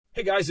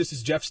Hey guys, this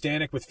is Jeff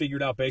Stanek with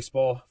Figured Out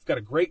Baseball. I've got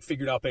a great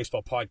Figured Out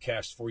Baseball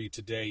podcast for you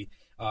today.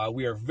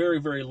 We are very,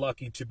 very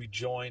lucky to be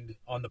joined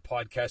on the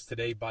podcast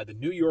today by the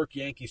New York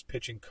Yankees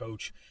pitching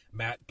coach,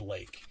 Matt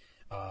Blake.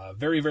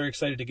 Very, very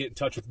excited to get in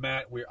touch with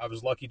Matt. I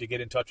was lucky to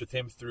get in touch with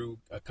him through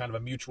a kind of a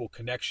mutual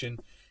connection,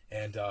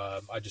 and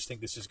I just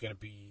think this is going to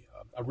be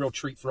a real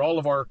treat for all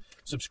of our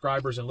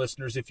subscribers and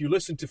listeners. If you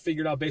listen to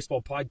Figured Out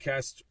Baseball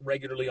podcasts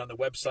regularly on the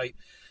website,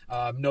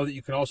 know that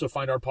you can also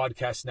find our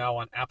podcast now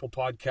on Apple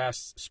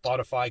Podcasts,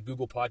 Spotify,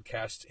 Google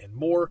Podcasts, and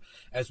more,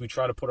 as we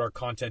try to put our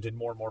content in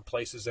more and more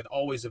places, and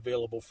always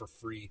available for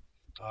free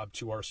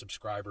to our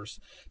subscribers.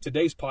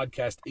 Today's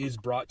podcast is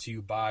brought to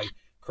you by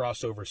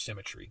Crossover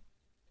Symmetry.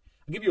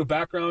 I'll give you a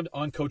background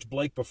on Coach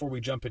Blake before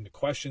we jump into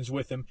questions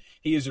with him.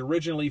 He is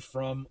originally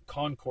from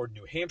Concord,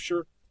 New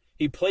Hampshire.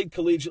 He played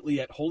collegiately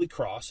at Holy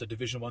Cross, a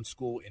Division I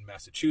school in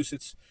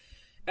Massachusetts.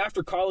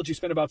 After college, he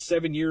spent about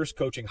 7 years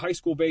coaching high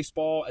school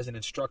baseball as an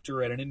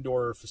instructor at an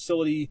indoor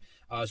facility,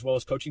 as well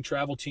as coaching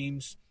travel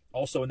teams.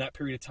 Also, in that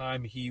period of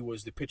time, he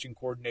was the pitching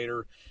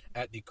coordinator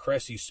at the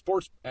Cressy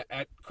Sports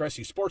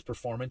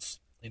Performance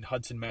in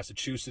Hudson,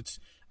 Massachusetts,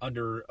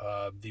 under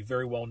the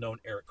very well-known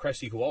Eric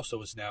Cressy, who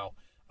also is now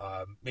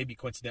maybe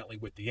coincidentally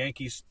with the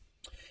Yankees.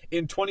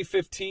 In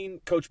 2015,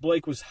 Coach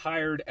Blake was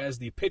hired as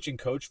the pitching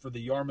coach for the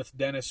Yarmouth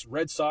Dennis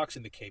Red Sox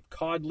in the Cape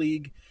Cod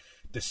League.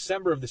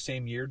 December of the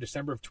same year,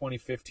 December of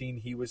 2015,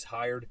 he was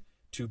hired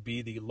to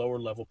be the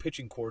lower-level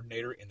pitching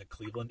coordinator in the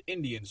Cleveland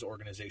Indians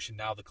organization,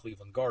 now the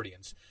Cleveland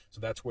Guardians. So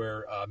that's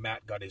where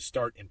Matt got his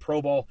start in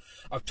pro ball.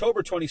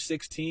 October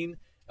 2016,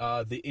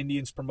 the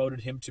Indians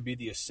promoted him to be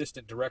the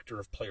assistant director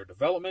of player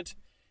development.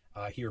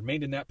 He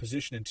remained in that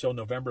position until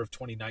November of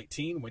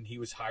 2019 when he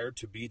was hired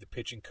to be the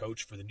pitching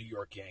coach for the New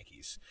York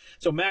Yankees.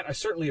 So, Matt, I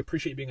certainly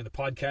appreciate being on the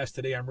podcast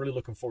today. I'm really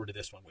looking forward to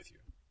this one with you.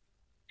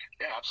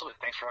 Yeah, absolutely.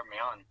 Thanks for having me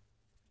on.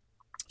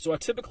 So I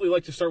typically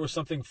like to start with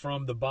something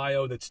from the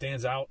bio that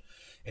stands out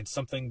and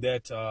something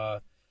that I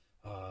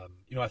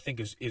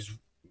think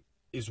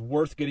is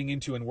worth getting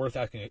into and worth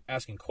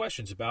asking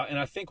questions about. And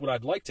I think what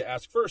I'd like to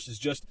ask first is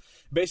just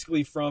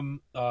basically from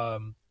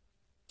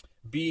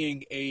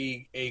being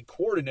a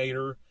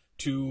coordinator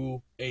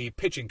to a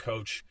pitching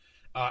coach.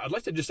 I'd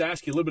like to just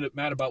ask you a little bit,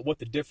 Matt, about what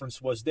the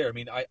difference was there. I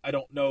mean, I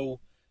don't know.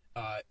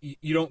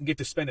 You don't get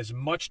to spend as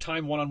much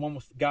time one-on-one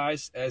with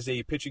guys as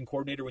a pitching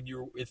coordinator when you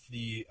were with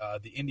the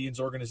Indians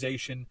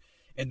organization,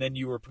 and then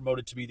you were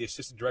promoted to be the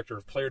assistant director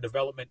of player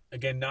development.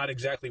 Again, not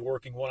exactly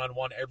working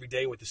one-on-one every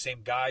day with the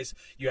same guys.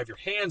 You have your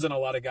hands on a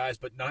lot of guys,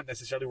 but not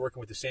necessarily working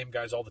with the same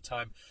guys all the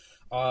time.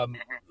 You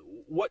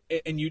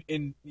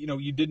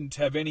didn't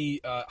have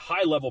any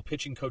high-level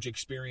pitching coach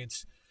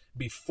experience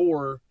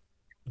before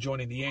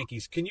joining the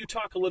Yankees. Can you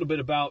talk a little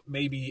bit about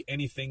maybe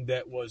anything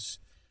that was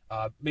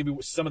maybe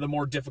some of the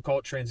more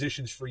difficult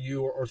transitions for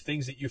you, or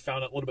things that you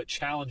found a little bit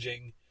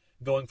challenging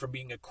going from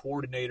being a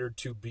coordinator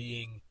to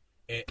being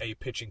a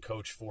pitching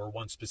coach for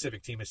one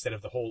specific team instead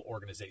of the whole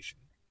organization?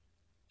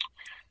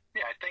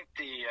 Yeah, I think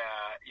the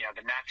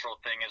natural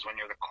thing is when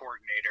you're the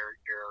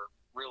coordinator, you're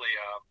really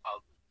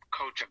a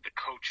coach of the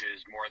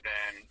coaches more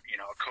than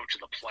a coach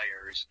of the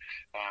players.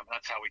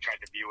 That's how we tried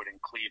to view it in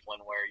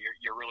Cleveland, where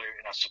you're really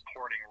in a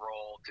supporting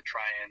role to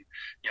try and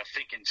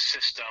think in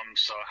systems.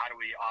 So how do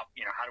we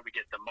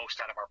get the most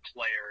out of our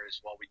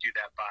players? Well, we do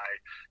that by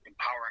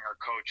empowering our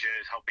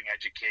coaches, helping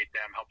educate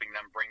them, helping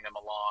them bring them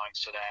along,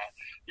 so that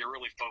you're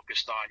really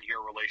focused on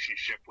your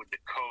relationship with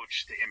the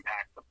coach to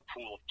impact the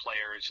pool of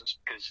players.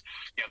 Because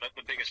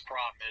the biggest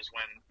problem is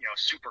when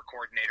super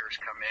coordinators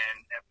come in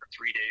for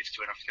 3 days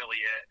to an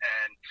affiliate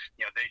and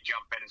they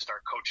jump in and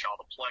start coaching all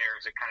the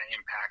players. It kind of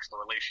impacts the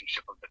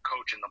relationship of the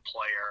coach and the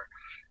player.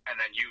 And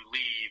then you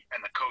leave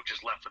and the coach is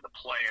left with the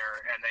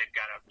player, and they've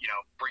got to,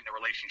 bring the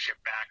relationship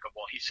back of,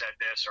 well, he said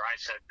this or I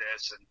said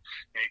this, and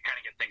you kind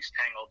of get things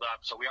tangled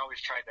up. So we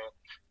always try to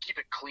keep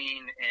it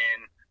clean,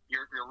 and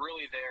you're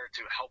really there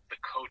to help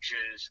the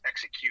coaches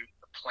execute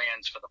the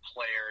plans for the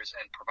players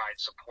and provide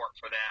support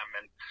for them.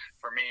 And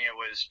for me, it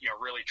was,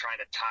 really trying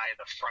to tie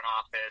the front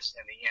office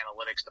and the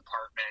analytics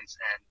departments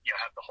and,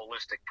 have the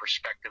holistic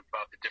perspective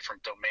about the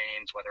different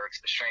domains, whether it's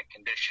the strength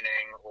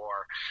conditioning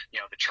or,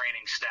 the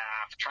training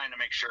staff, trying to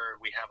make sure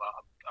we have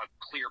a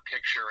clear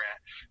picture at,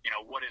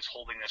 what is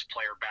holding this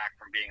player back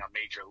from being a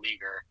major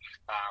leaguer.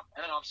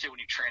 And then obviously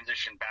when you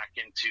transition back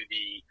into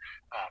the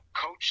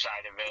coach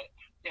side of it,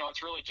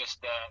 it's really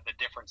just the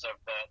difference of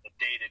the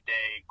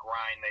day-to-day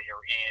grind that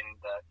you're in,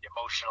 the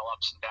emotional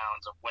ups and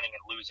downs of winning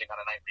and losing on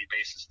a nightly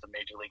basis at the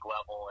major league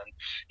level. And,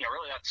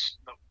 really that's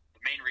the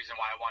main reason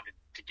why I wanted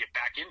to get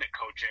back into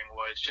coaching,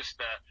 was just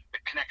the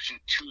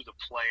connection to the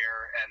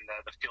player and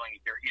the feeling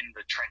that you're in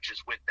the trenches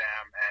with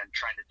them and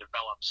trying to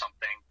develop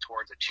something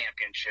towards a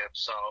championship.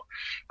 So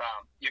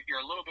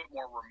you're a little bit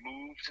more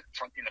removed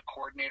from in the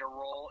coordinator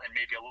role, and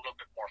maybe a little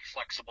bit more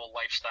flexible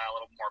lifestyle,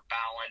 a little more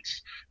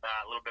balance,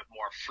 a little bit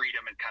more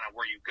freedom in kind of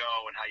where you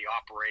go and how you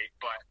operate,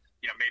 but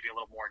maybe a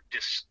little more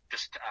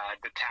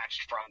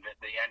detached from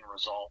the end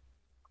result.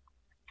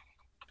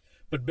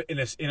 But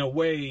in a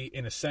way,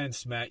 in a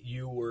sense, Matt,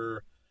 you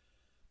were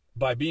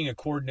by being a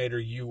coordinator,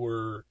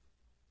 you're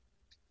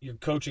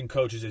coaching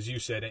coaches, as you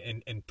said,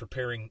 and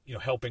preparing,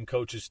 helping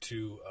coaches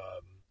to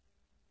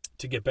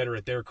get better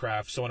at their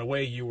craft. So in a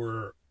way, you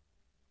were,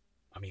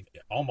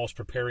 almost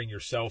preparing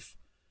yourself.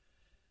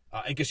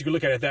 I guess you could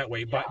look at it that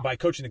way. Yeah. By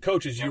coaching the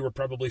coaches, Yep. you were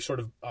probably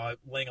sort of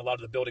laying a lot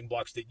of the building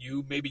blocks that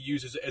you maybe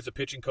use as a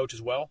pitching coach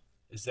as well.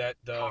 Is that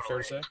fair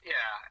to say? Yeah.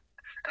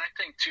 And I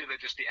think, too,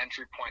 that just the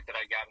entry point that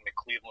I got into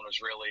Cleveland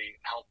was really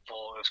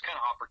helpful. It was kind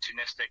of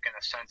opportunistic in the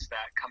sense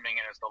that coming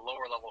in as the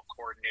lower-level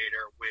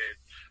coordinator with,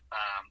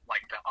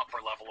 like, the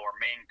upper-level or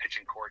main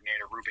pitching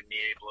coordinator, Ruben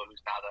Niebla,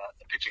 who's now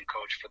the pitching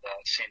coach for the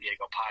San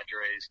Diego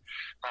Padres,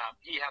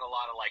 he had a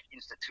lot of, like,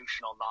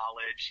 institutional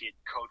knowledge. He had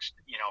coached,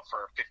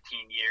 for 15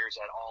 years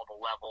at all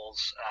the levels.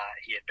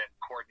 He had been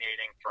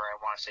coordinating for, I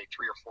want to say,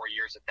 3 or 4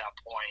 years at that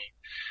point.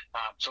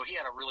 So he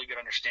had a really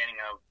good understanding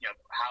of,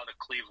 how the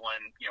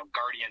Cleveland,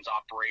 Guardians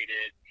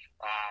operated,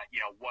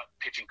 what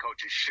pitching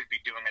coaches should be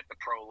doing at the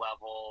pro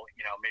level,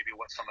 maybe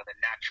what some of the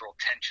natural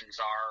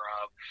tensions are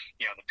of,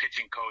 the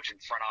pitching coach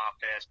and front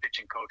office,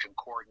 pitching coach and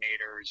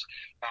coordinators.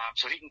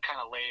 So he can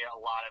kind of lay a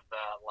lot of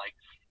the, like,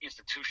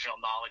 institutional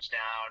knowledge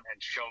down and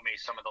show me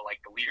some of the,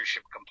 like, the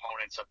leadership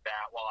components of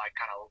that while I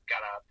kind of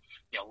got a,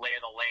 lay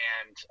of the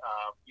land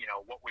of,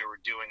 what we were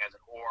doing as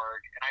an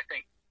org. And I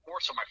think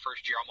more so my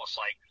first year, almost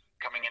like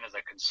coming in as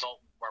a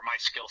consultant, where my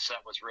skill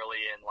set was really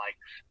in, like,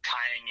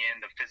 tying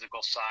in the physical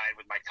side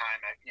with my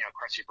time at,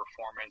 Cressy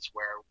Performance,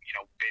 where,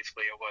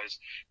 basically it was,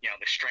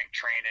 the strength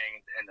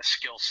training and the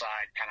skill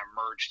side kind of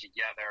merged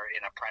together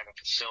in a private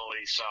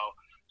facility. So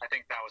I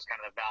think that was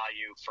kind of the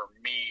value for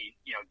me,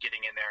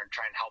 getting in there and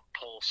trying to help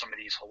pull some of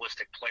these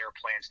holistic player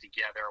plans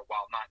together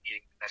while not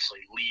needing to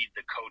necessarily lead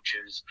the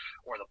coaches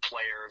or the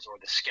players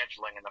or the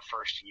scheduling in the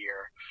first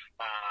year.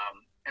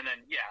 And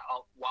then,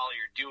 while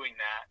you're doing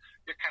that,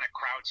 you're kind of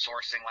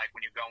crowdsourcing, like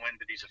when you go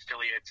into these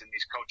affiliates and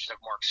these coaches have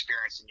more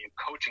experience than you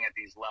coaching at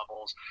these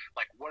levels,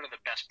 like what are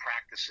the best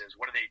practices?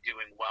 What are they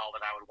doing well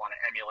that I would want to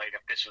emulate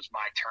if this was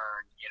my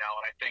turn?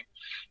 And I think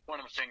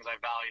one of the things I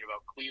valued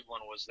about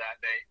Cleveland was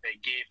that they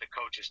gave the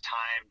coaches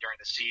time during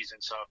the season.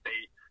 So if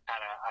they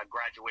had a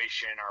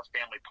graduation or a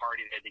family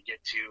party they had to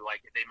get to,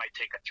 like they might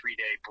take a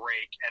 3-day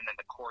break and then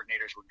the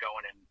coordinators would go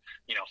in and,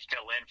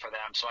 fill in for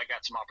them. So I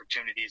got some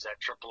opportunities at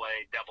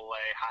AAA,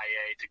 AA, High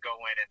A to go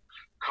in and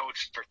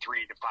coach for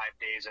 3 to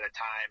 5 days at a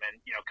time and,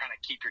 kind of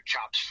keep your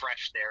chops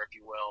fresh there, if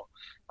you will,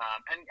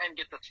 and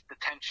get the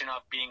tension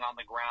of being on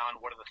the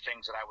ground. What are the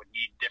things that I would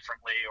need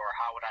differently, or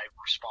how would I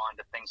respond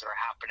to things that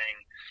are happening,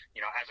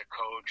 as a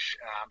coach?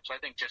 So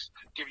I think just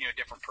giving you a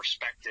different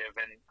perspective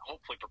and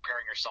hopefully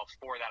preparing yourself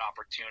for that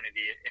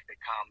opportunity if it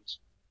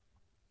comes.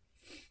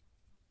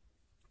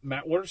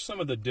 Matt, what are some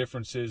of the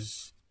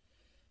differences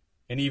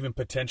and even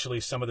potentially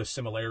some of the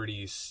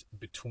similarities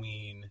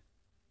between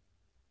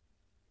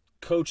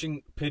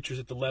coaching pitchers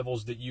at the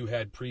levels that you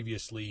had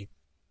previously,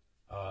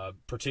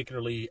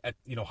 particularly at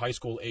high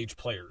school age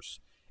players,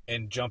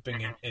 and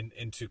jumping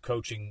into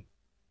coaching,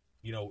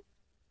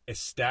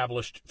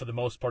 established, for the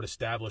most part,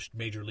 established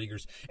major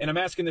leaguers? And I'm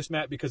asking this,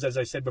 Matt, because as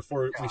I said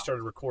before we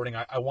started recording,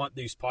 I want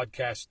these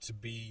podcasts to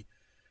be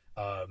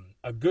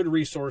a good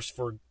resource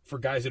for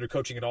guys that are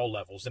coaching at all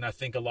levels. And I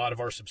think a lot of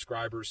our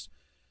subscribers,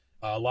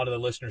 a lot of the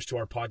listeners to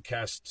our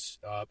podcasts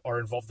are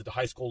involved at the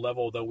high school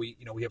level, although we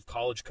have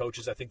college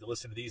coaches, I think, that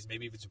listen to these.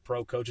 Maybe if it's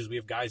pro coaches, we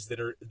have guys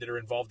that are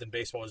involved in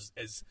baseball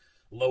as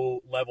low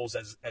levels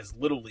as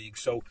little league.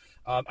 So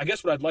I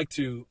guess what I'd like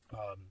to,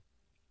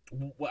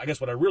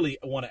 what I really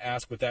want to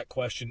ask with that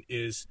question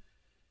is,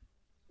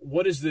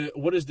 what does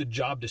the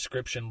job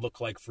description look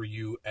like for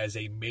you as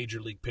a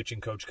major league pitching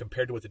coach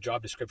compared to what the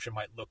job description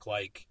might look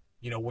like,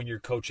 when you're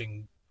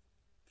coaching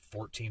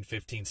 14,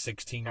 15,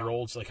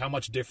 16-year-olds? Like, how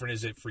much different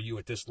is it for you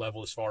at this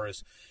level as far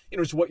as,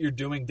 just what you're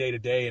doing day to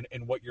day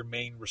and what your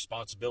main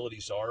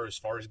responsibilities are as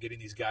far as getting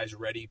these guys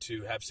ready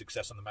to have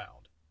success on the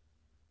mound?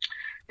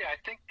 Yeah, I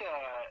think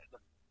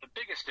the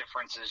biggest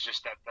difference is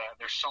just that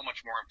there's so much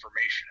more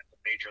information at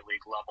the major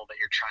league level that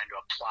you're trying to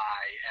apply,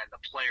 and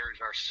the players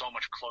are so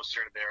much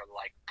closer to their,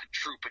 like,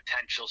 true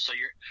potential. So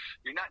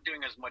you're not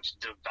doing as much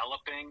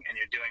developing, and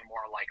you're doing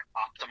more like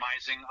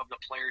optimizing of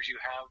the players you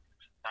have.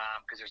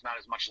 Because there's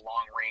not as much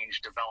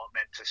long-range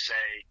development to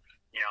say,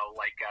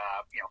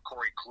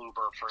 Corey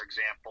Kluber, for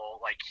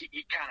example, like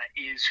he kind of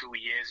is who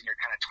he is, and you're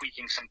kind of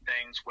tweaking some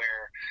things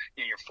where,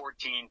 you're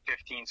 14,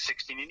 15,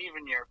 16, and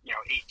even your,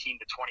 18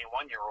 to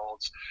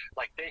 21-year-olds,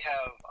 like they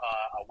have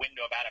a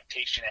window of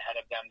adaptation ahead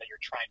of them that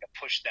you're trying to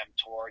push them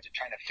towards, and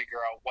trying to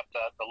figure out what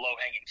the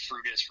low-hanging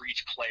fruit is for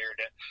each player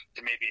to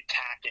maybe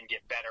attack and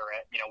get better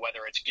at,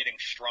 whether it's getting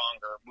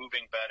stronger,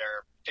 moving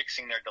better,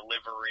 fixing their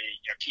delivery,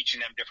 teaching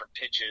them different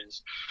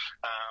pitches.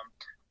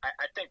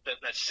 I think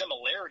that the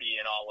similarity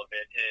in all of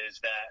it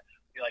is that,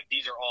 like,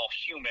 these are all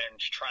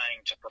humans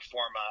trying to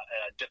perform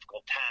a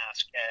difficult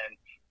task, and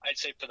I'd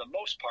say for the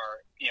most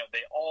part,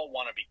 they all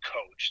want to be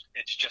coached.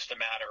 It's just a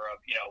matter of,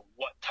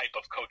 what type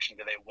of coaching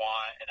do they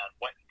want and on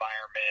what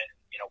environment,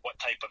 what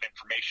type of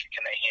information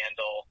can they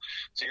handle.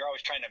 So you're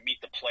always trying to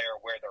meet the player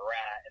where they're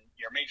at. And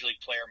your major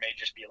league player may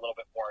just be a little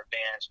bit more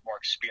advanced, more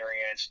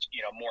experienced,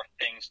 more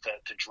things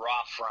to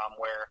draw from,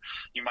 where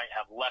you might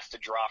have less to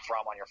draw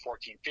from on your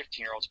 14,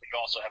 15-year-olds, but you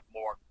also have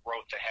more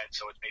growth ahead.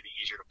 So it's maybe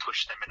easier to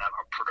push them in a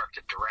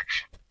productive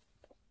direction.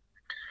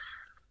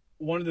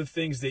 One of the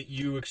things that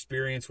you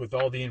experience with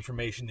all the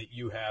information that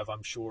you have,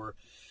 I'm sure,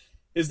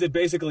 is that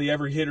basically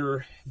every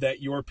hitter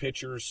that your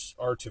pitchers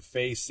are to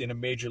face in a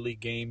major league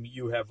game,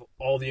 you have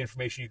all the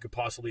information you could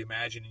possibly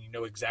imagine, and you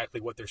know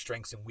exactly what their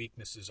strengths and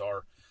weaknesses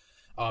are.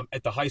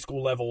 At the high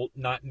school level,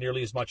 not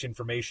nearly as much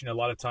information. A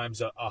lot of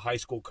times a high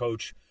school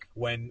coach,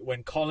 when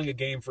calling a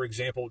game, for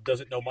example,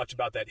 doesn't know much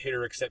about that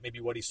hitter except maybe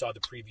what he saw the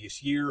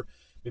previous year.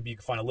 Maybe you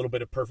can find a little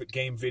bit of perfect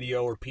game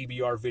video or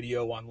PBR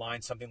video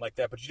online, something like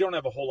that. But you don't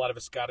have a whole lot of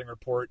a scouting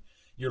report.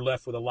 You're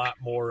left with a lot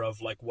more of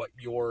like what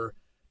your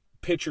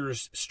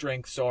pitcher's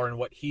strengths are and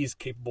what he's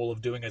capable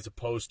of doing, as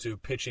opposed to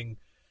pitching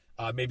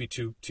maybe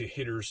to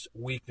hitters'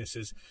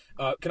 weaknesses.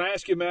 Can I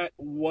ask you, Matt,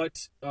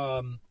 what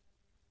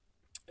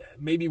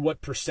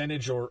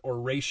percentage or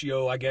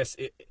ratio, I guess,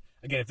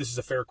 again, if this is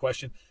a fair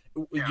question,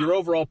 your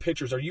overall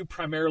pitchers, are you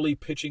primarily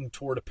pitching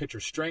toward a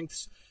pitcher's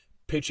strengths,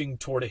 pitching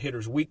toward a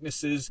hitter's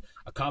weaknesses,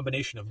 a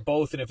combination of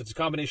both? And if it's a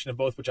combination of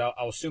both, which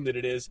I'll assume that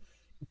it is,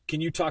 can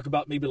you talk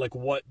about maybe like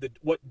what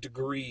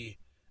degree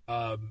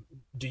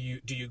do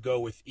you go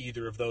with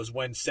either of those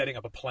when setting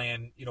up a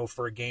plan,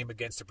 for a game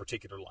against a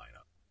particular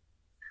lineup?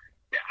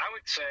 Yeah, I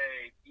would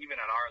say even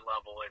at our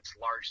level, it's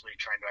largely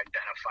trying to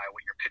identify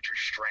what your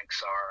pitcher's strengths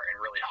are and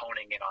really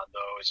honing in on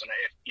those. And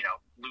if,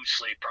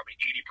 loosely, probably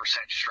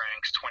 80%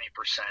 strengths, 20%,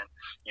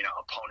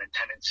 opponent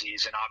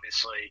tendencies. And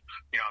obviously,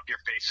 if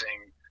you're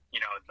facing,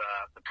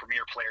 the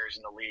premier players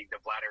in the league,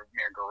 the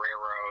Vladimir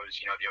Guerreros,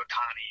 the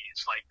Otanis,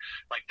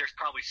 like there's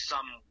probably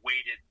some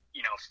weighted,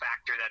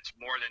 factor that's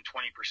more than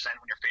 20%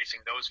 when you're facing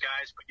those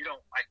guys, but you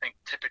don't, I think,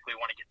 typically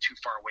want to get too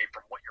far away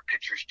from what your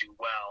pitchers do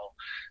well.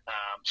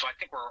 So I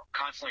think we're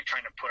constantly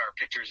trying to put our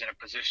pitchers in a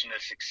position to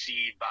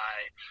succeed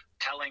by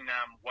telling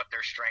them what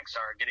their strengths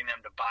are, getting them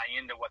to buy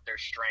into what their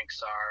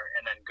strengths are,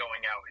 and then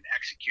going out and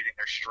executing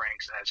their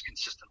strengths as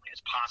consistently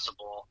as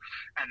possible,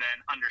 and then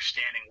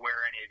understanding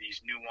where any of these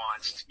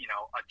nuanced,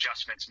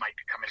 adjustments might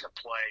come into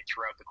play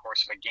throughout the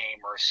course of a game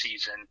or a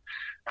season.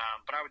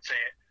 But I would say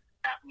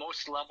at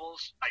most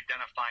levels,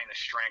 identifying the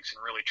strengths and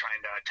really trying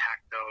to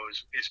attack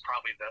those is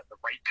probably the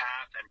right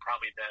path, and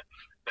probably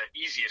the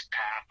easiest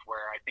path,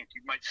 where I think you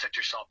might set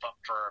yourself up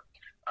for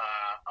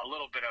a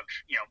little bit of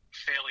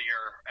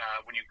failure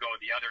when you go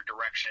the other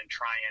direction,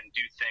 try and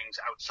do things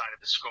outside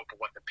of the scope of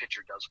what the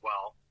pitcher does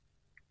well.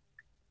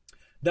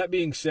 That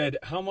being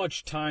said, how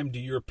much time do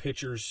your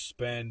pitchers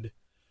spend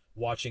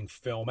watching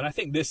film? And I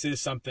think this is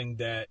something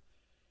that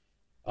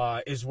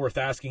is worth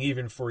asking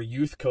even for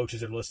youth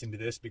coaches that are listening to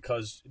this,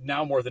 because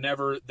now more than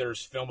ever,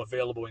 there's film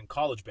available in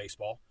college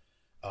baseball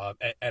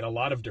at a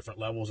lot of different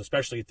levels,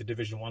 especially at the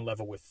Division I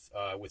level with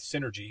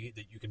Synergy,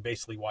 that you can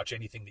basically watch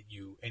anything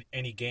that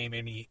any game,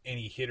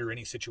 any hitter,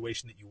 any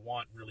situation that you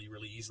want really,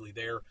 really easily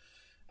there.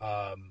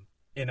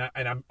 And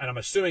I'm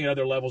assuming at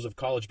other levels of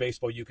college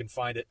baseball, you can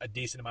find a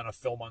decent amount of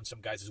film on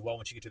some guys as well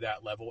once you get to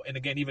that level. And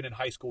again, even in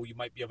high school, you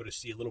might be able to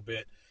see a little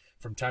bit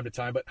from time to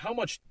time. But how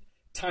much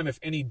time, if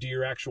any, do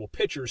your actual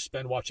pitchers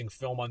spend watching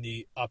film on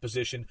the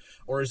opposition?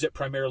 Or is it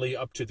primarily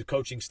up to the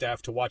coaching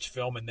staff to watch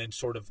film and then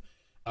sort of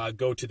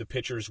go to the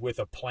pitchers with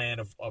a plan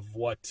of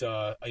what,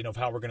 of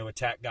how we're going to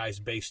attack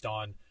guys based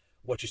on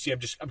what you see?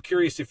 I'm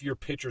curious if your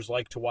pitchers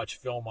like to watch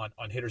film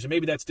on hitters, and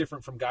maybe that's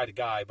different from guy to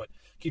guy, but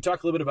can you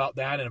talk a little bit about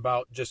that and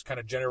about just kind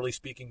of generally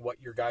speaking what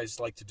your guys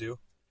like to do?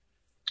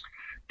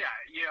 Yeah,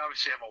 you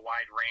obviously have a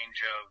wide range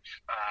of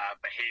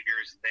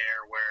behaviors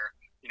there, where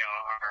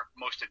our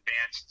most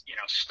advanced,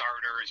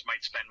 starters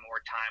might spend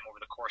more time over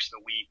the course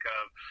of the week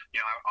of,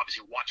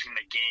 obviously watching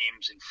the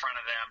games in front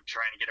of them,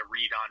 trying to get a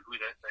read on who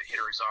the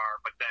hitters are,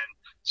 but then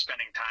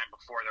spending time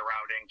before their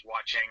outings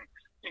watching,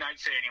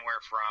 I'd say anywhere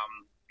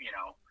from,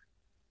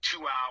 2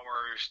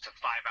 hours to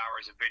 5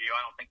 hours of video.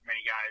 I don't think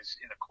many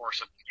guys in the course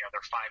of,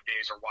 their 5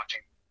 days are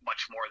watching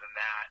much more than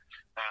that.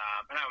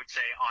 And I would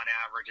say on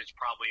average, it's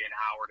probably an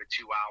hour to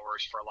 2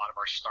 hours for a lot of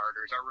our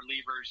starters. Our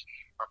relievers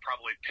are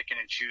probably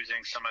picking and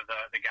choosing some of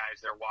the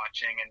guys they're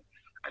watching. And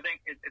I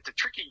think it's a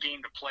tricky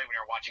game to play when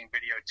you're watching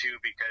video too,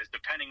 because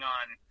depending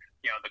on,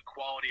 the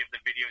quality of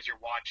the videos you're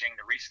watching,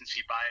 the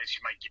recency bias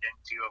you might get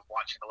into of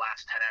watching the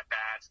last 10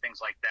 at-bats, things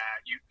like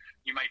that,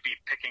 you might be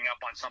picking up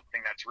on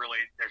something that's really,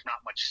 there's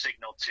not much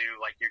signal to,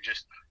 like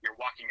you're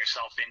walking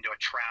yourself into a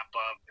trap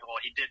of,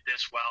 well, he did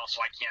this well,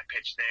 so I can't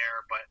pitch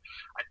there. But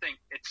I think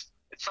it's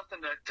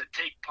something to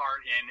take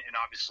part in, and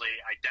obviously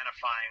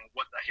identifying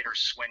what the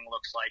hitter's swing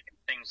looks like and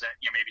things that,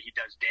 maybe he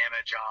does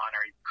damage on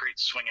or he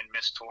creates swing and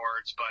miss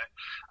towards. But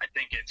I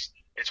think it's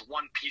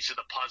one piece of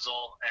the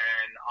puzzle,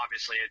 and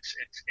obviously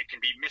it can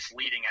be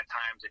misleading at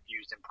times if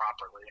used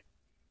improperly.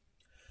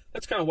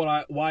 That's kind of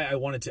why I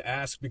wanted to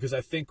ask, because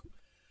I think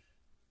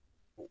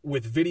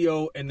with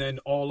video and then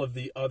all of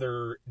the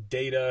other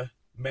data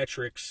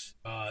metrics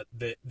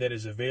that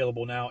is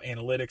available now,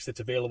 analytics that's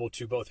available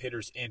to both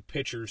hitters and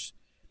pitchers,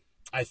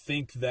 I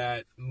think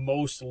that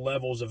most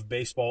levels of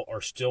baseball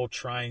are still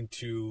trying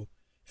to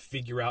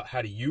figure out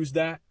how to use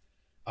that.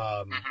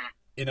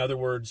 In other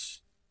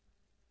words,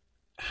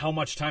 how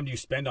much time do you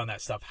spend on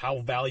that stuff?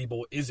 How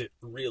valuable is it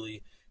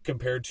really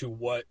compared to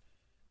what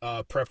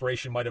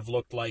preparation might have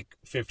looked like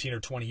 15 or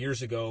 20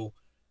 years ago,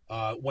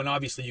 when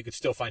obviously you could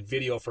still find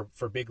video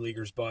for big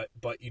leaguers, but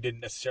you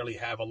didn't necessarily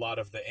have a lot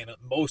of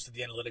most of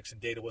the analytics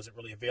and data wasn't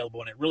really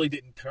available, and it really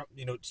didn't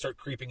start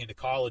creeping into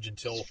college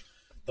until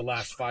the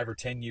last 5 or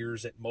 10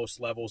 years at most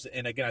levels.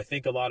 And again, I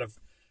think a lot of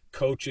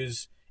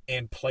coaches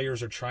and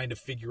players are trying to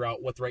figure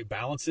out what the right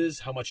balance is,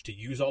 how much to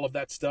use all of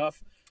that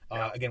stuff.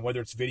 Again, whether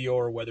it's video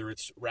or whether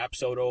it's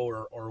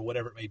Rapsodo or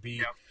whatever it may be.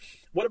 Yep.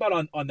 What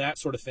about on that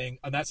sort of thing,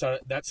 on that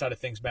side of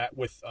things, Matt,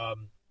 with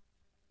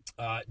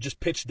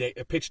just pitch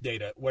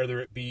data, whether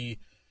it be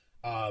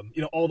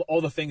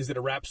all the things that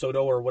a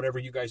Rapsodo or whatever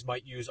you guys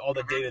might use, all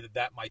the data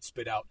that might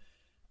spit out.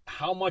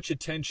 How much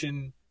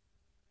attention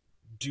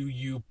do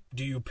you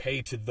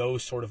pay to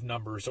those sort of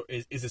numbers, or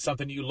is it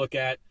something that you look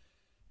at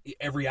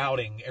every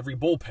outing, every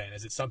bullpen?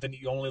 Is it something that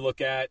you only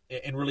look at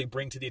and really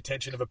bring to the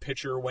attention of a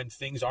pitcher when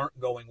things aren't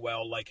going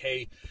well? Like,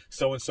 hey,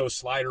 so-and-so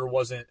slider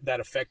wasn't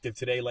that effective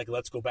today. Like,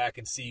 let's go back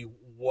and see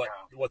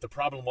what the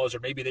problem was, or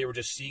maybe they were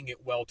just seeing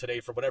it well today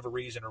for whatever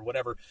reason or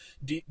whatever.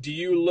 Do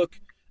you look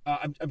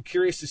I'm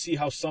curious to see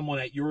how someone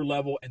at your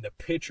level and the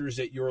pitchers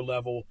at your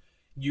level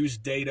use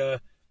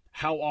data,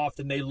 how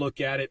often they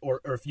look at it,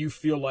 or if you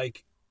feel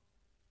like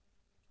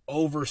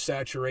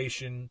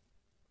oversaturation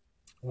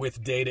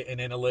with data and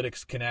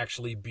analytics can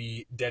actually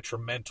be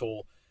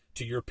detrimental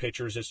to your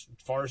pitchers as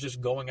far as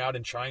just going out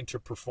and trying to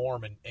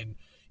perform and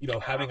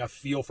having a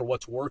feel for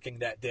what's working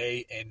that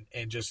day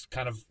and just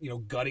kind of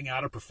gutting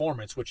out a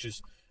performance, which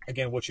is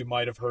again what you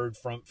might have heard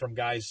from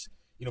guys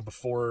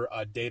before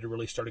data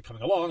really started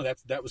coming along.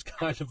 That was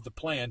kind of the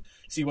plan: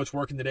 see what's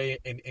working today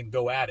and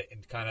go at it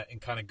and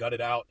kind of gut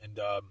it out and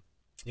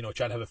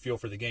try to have a feel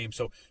for the game.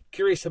 So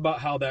curious about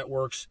how that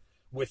works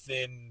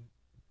within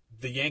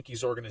the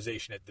Yankees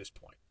organization at this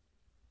point.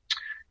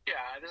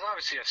 Yeah, there's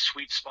obviously a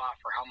sweet spot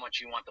for how much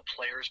you want the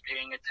players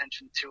paying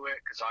attention to it,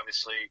 because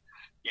obviously,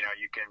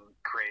 you can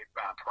create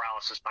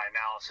paralysis by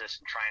analysis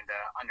and trying to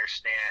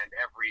understand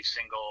every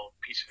single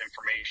piece of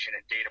information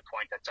and data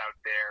point that's out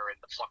there and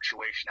the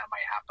fluctuation that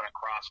might happen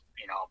across,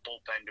 a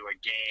bullpen to a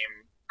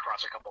game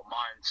across a couple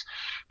months.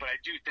 But I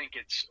do think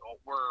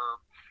we're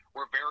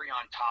very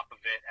on top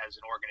of it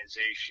as an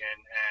organization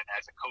and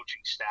as a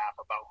coaching staff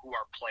about who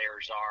our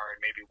players are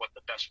and maybe what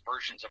the best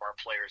versions of our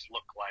players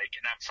look like.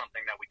 And that's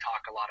something that we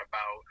talk a lot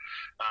about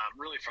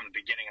really from the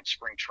beginning of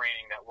spring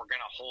training, that we're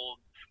going to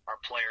hold our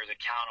players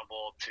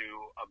accountable to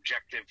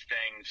objective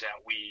things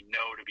that we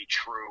know to be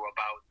true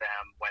about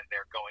them when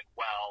they're going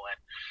well. And,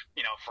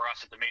 for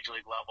us at the major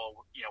league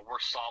level,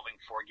 we're solving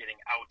for getting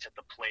outs at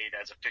the plate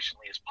as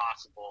efficiently as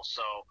possible.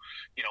 So,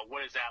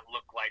 what does that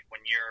look like when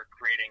you're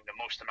creating the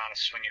most amount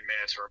of swing and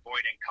miss or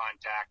avoiding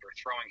contact or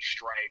throwing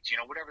strikes,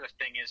 whatever the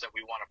thing is that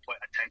we want to put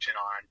attention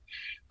on.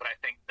 But I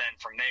think then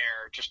from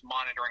there, just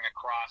monitoring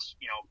across,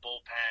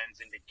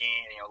 bullpens into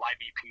game, live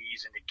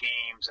EPs into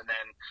games, and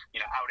then,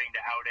 outing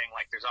to outing,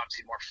 like there's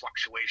obviously more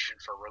fluctuation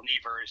for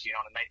relievers,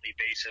 on a nightly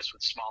basis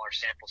with smaller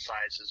sample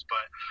sizes.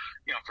 But,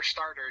 for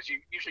starters,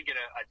 you usually get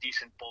a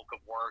decent bulk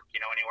of work,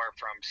 anywhere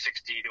from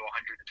 60 to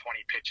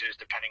 120 pitches,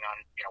 depending on,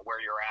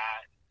 where you're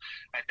at.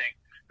 I think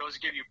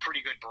those give you pretty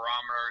good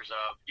barometers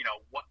of,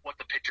 what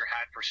the pitcher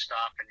had for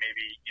stuff and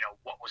maybe,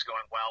 what was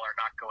going well or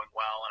not going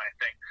well. And I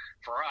think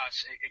for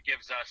us, it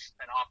gives us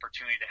an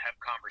opportunity to have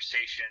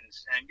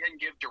conversations and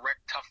give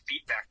direct, tough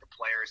feedback to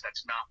players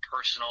that's not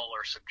personal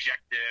or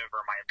subjective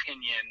or my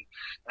opinion.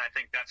 And I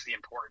think that's the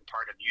important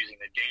part of using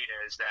the data,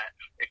 is that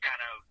it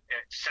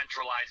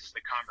centralizes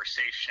the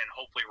conversation,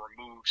 hopefully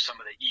removes some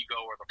of the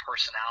ego or the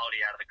personality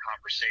out of the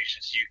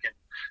conversation, so you can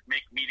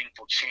make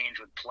meaningful change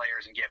with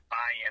players and get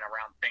buy-in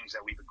around things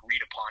that we've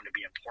agreed upon to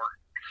be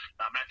important.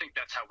 And I think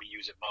that's how we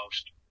use it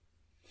most.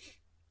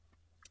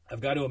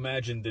 I've got to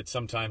imagine that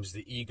sometimes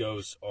the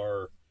egos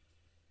are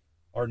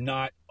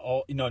not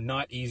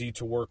not easy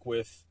to work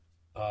with.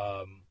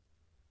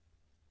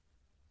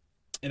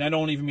 And I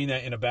don't even mean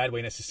that in a bad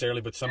way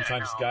necessarily, but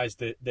sometimes guys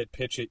that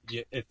pitch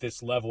at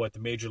this level, at the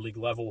major league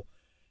level,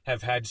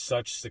 have had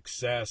such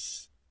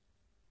success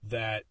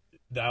that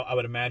I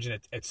would imagine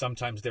at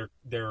sometimes they're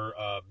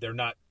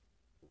not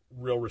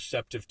real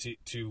receptive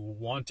to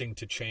wanting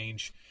to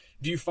change.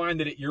 Do you find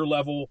that at your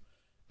level,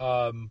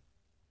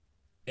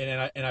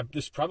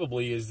 this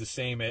probably is the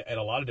same at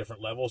a lot of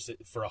different levels,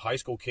 for a high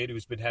school kid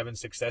who's been having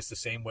success the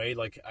same way?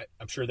 Like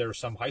I'm sure there are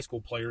some high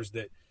school players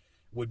that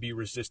would be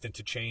resistant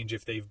to change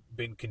if they've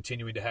been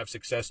continuing to have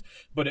success.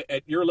 But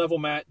at your level,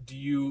 Matt, do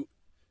you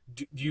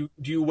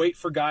wait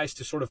for guys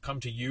to sort of come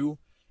to you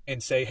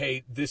and say,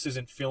 hey, this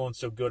isn't feeling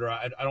so good, or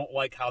I don't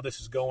like how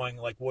this is going?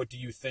 Like, what do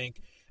you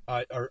think?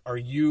 Are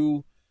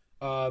you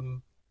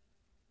the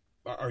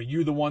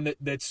one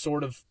that's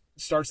sort of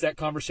starts that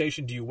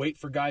conversation? Do you wait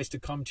for guys to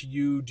come to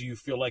you? Do you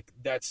feel like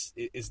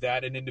is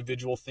that an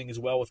individual thing as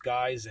well with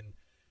guys?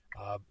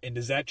 And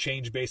does that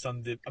change based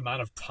on the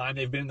amount of time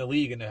they've been in the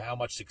league and how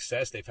much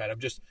success they've had? I'm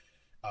just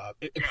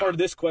part of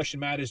this question,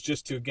 Matt, is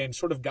just to, again,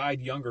 sort of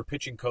guide younger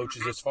pitching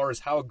coaches as far as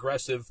how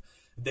aggressive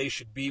they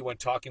should be when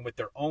talking with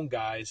their own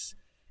guys,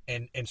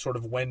 and sort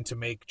of when to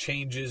make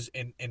changes,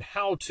 and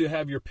how to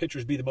have your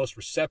pitchers be the most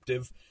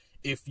receptive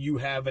if you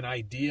have an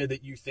idea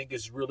that you think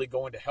is really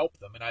going to help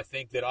them. And I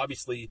think that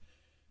obviously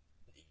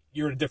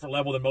you're at a different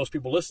level than most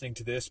people listening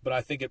to this, but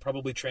I think it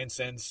probably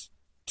transcends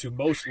to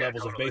most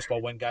levels of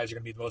baseball when guys are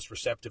going to be the most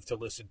receptive to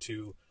listen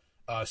to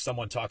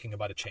someone talking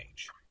about a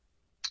change.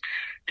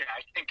 Yeah,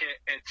 I think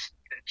it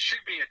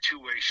should be a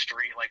two-way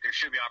street. Like, there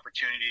should be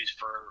opportunities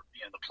for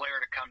the player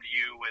to come to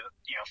you with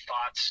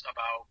thoughts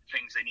about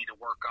things they need to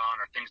work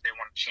on, or things they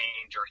want to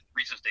change, or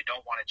reasons they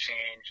don't want to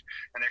change.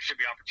 And there should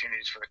be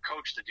opportunities for the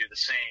coach to do the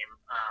same,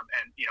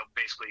 and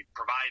basically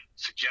provide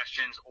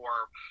suggestions,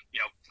 or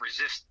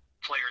resist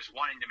players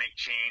wanting to make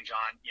change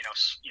on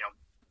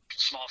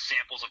small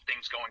samples of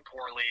things going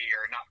poorly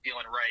or not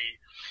feeling right.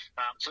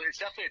 So it's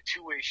definitely a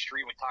two-way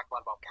street. We talk a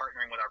lot about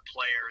partnering with our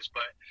players,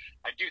 but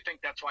I do think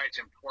that's why it's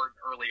important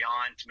early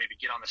on to maybe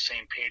get on the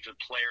same page with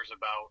players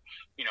about,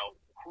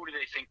 who do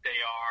they think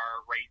they are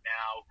right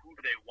now? Who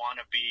do they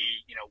want to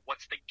be?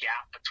 What's the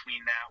gap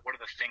between that? What are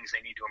the things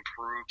they need to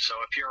improve? So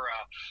if you're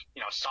a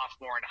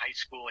sophomore in high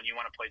school and you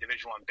want to play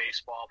Division I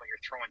baseball, but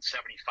you're throwing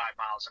 75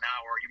 miles an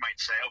hour, you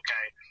might say,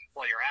 okay,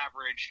 well, your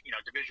average,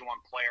 Division I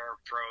player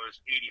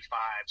throws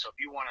 85. So if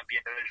you want to be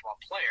a Division I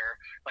player,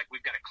 like,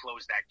 we've got to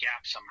close that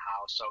gap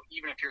somehow. So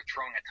even if you're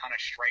throwing a ton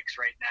of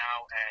strikes right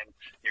now and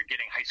you're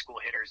getting high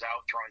school hitters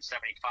out throwing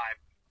 75,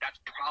 that's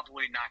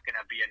probably not going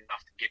to be enough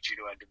to get you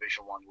to a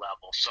Division I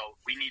level. So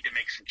we need to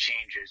make some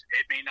changes.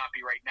 It may not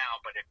be right now,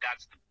 but if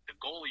that's the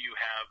goal you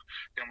have,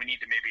 then we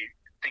need to maybe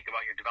think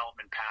about your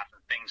development path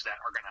and things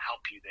that are going to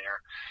help you there.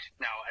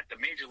 Now, at the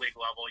major league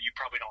level, you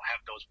probably don't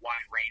have those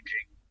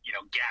wide-ranging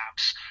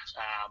gaps,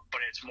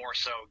 but it's more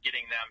so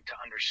getting them to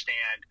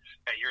understand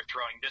that you're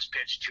throwing this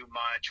pitch too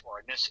much,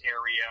 or in this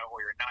area,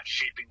 or you're not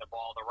shaping the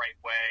ball the right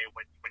way.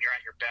 When you're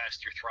at your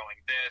best, you're throwing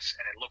this,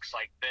 and it looks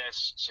like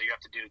this, so you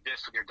have to do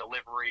this with your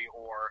delivery,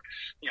 or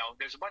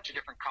there's a bunch of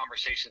different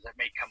conversations that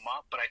may come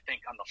up. But I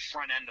think on the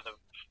front end of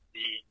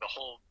the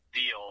whole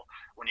deal,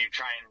 when you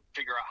try and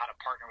figure out how to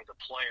partner with a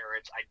player,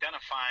 it's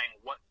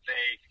identifying what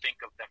they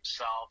think of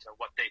themselves or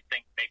what they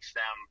think makes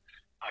them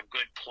a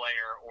good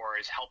player or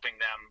is helping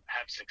them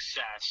have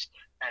success.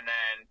 And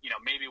then,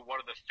 maybe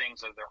what are the things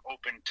that they're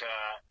open to,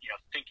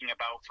 thinking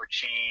about for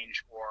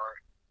change, or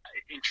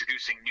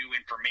introducing new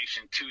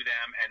information to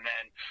them. And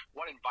then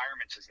what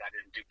environments is that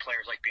in? Do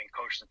players like being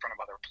coached in front of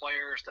other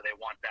players? Do they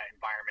want that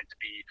environment to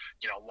be,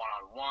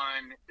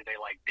 one-on-one? Do they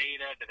like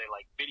data? Do they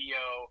like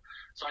video?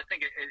 So I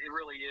think it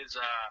really is,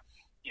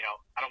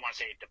 I don't want to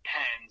say it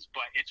depends,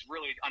 but it's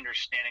really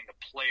understanding the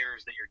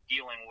players that you're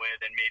dealing with,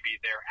 and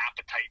maybe their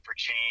appetite for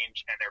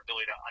change and their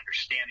ability to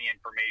understand the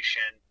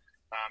information.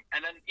 And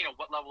then,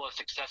 what level of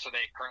success are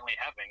they currently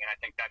having? And I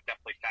think that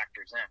definitely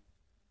factors in.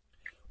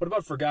 What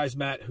about for guys,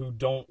 Matt, who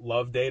don't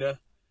love data?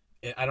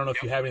 I don't know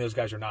if you have any of those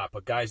guys or not,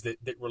 but guys that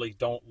really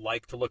don't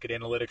like to look at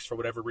analytics for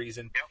whatever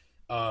reason.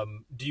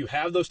 Do you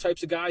have those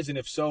types of guys? And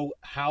if so,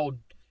 how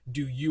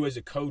do you, as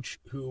a coach,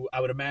 who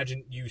I would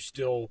imagine you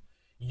still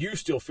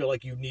feel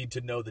like you need to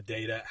know the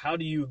data, how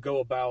do you go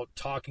about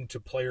talking to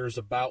players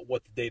about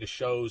what the data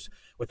shows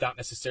without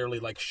necessarily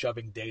like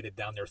shoving data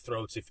down their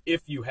throats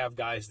if you have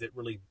guys that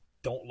really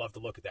don't love to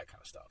look at that kind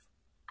of stuff?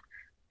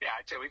 Yeah,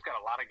 I'd say we've got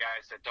a lot of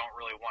guys that don't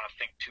really want to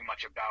think too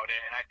much about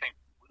it. And I think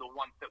the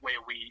way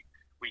we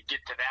get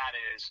to that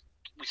is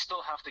we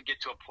still have to get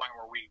to a point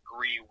where we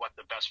agree what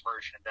the best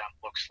version of them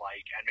looks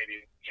like. And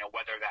maybe,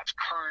 whether that's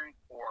current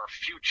or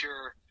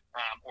future,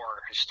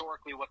 or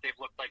historically what they've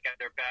looked like at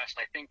their best.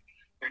 I think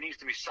there needs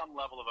to be some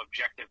level of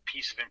objective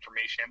piece of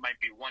information. It might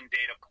be one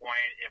data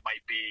point. It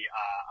might be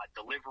a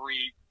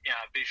delivery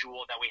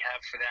visual that we have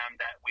for them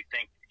that we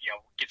think,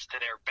 gets to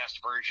their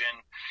best version.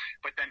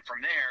 But then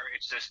from there,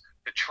 it's just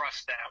the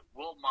trust that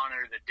we'll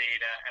monitor the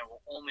data and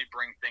we'll only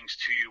bring things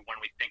to you when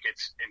we think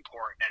it's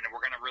important. And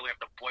we're going to really have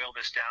to boil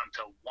this down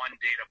to one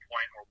data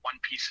point or one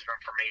piece of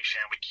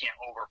information. We can't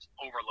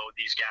overload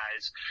these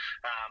guys.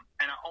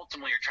 And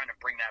ultimately, you're trying to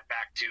bring that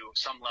back to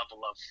some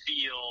level of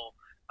feel,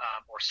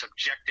 or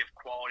subjective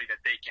quality that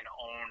they can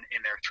own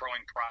in their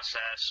throwing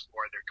process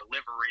or their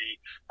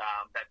delivery,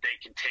 that they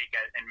can take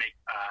and make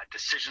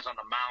decisions on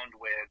the mound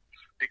with.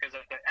 Because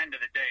at the end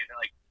of the day,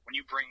 like, when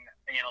you bring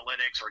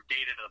analytics or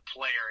data to the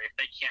player, if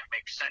they can't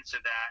make sense of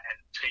that and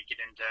take it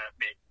into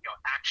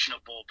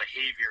actionable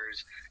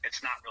behaviors,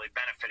 it's not really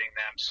benefiting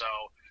them. So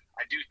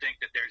I do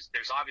think that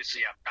there's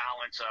obviously a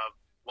balance of,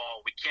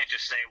 well, we can't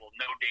just say, well,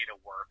 no data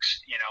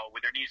works.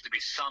 There needs to be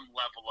some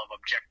level of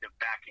objective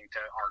backing to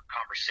our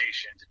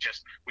conversations. It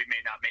just, we may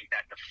not make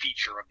that the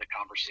feature of the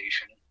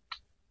conversation.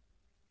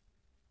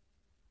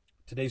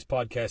 Today's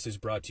podcast is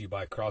brought to you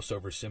by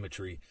Crossover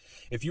Symmetry.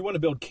 If you want to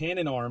build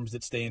cannon arms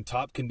that stay in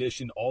top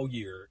condition all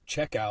year,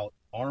 check out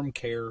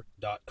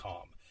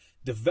armcare.com.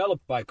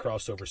 Developed by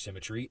Crossover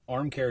Symmetry,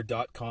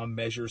 armcare.com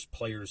measures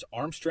players'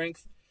 arm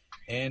strength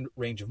and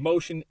range of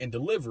motion and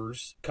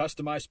delivers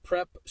customized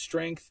prep,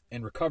 strength,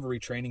 and recovery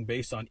training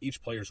based on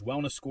each player's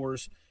wellness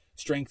scores,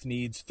 strength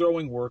needs,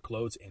 throwing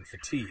workloads, and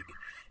fatigue.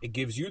 It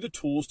gives you the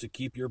tools to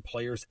keep your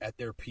players at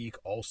their peak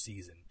all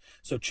season.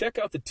 So check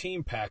out the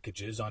team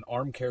packages on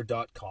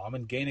armcare.com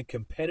and gain a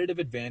competitive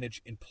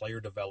advantage in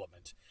player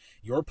development.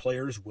 Your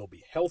players will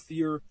be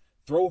healthier,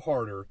 throw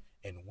harder,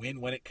 and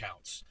win when it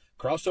counts.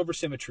 Crossover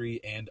Symmetry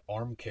and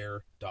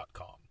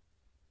armcare.com.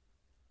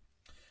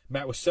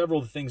 Matt, with several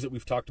of the things that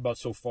we've talked about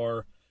so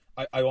far,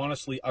 I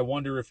honestly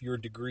wonder if your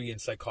degree in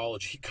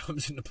psychology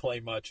comes into play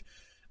much.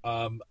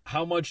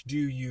 How much do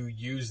you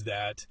use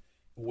that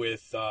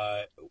with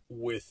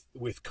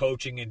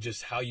coaching and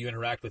just how you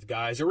interact with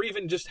guys, or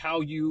even just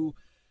how you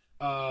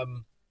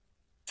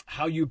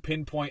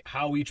pinpoint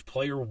how each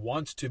player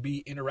wants to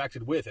be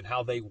interacted with and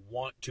how they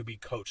want to be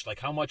coached? Like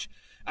how much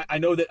I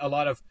know that a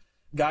lot of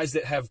guys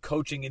that have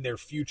coaching in their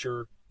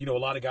future, a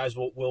lot of guys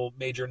will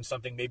major in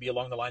something maybe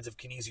along the lines of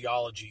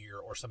kinesiology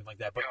or something like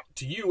that. But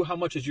to you, how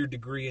much has your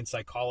degree in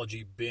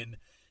psychology been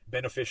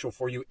beneficial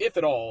for you, if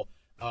at all,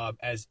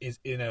 as is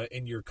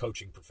in your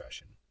coaching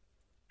profession?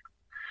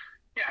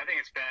 Yeah, I think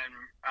it's been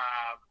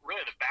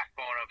really the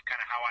backbone of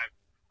kind of how I've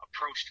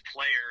approached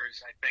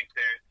players. I think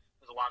there's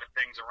a lot of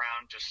things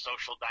around just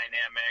social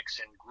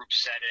dynamics and group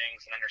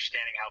settings and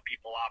understanding how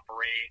people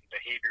operate,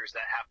 behaviors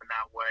that happen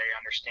that way,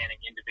 understanding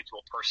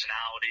individual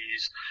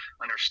personalities,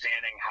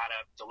 understanding how to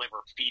deliver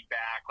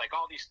feedback. Like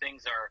all these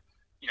things are,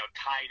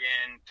 tied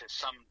in to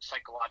some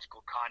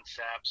psychological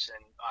concepts,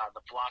 and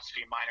the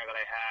philosophy minor that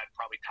I had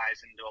probably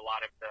ties into a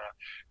lot of the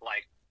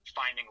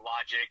finding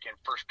logic and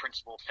first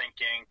principle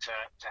thinking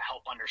to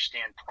help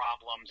understand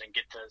problems and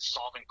get to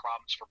solving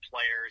problems for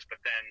players, but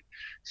then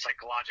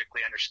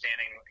psychologically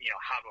understanding,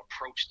 how to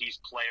approach these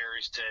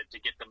players to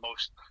get the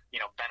most,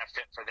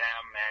 benefit for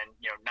them and,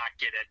 not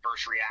get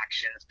adverse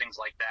reactions, things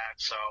like that.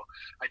 So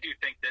I do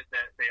think that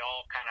they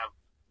all kind of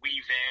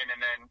weave in,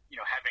 and then,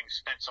 having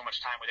spent so much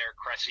time with Eric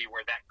Cressy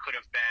where that could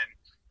have been,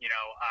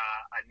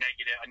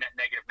 a net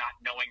negative, not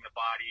knowing the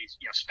bodies,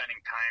 spending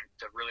time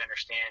to really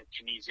understand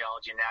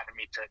kinesiology,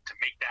 anatomy, to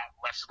make that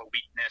less of a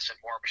weakness and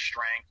more of a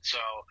strength. So,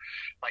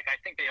 I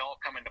think they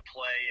all come into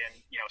play in,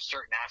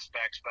 certain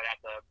aspects, but at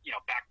the,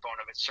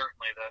 backbone of it,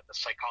 certainly the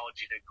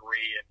psychology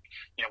degree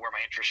and, where my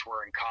interests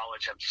were in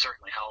college have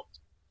certainly helped.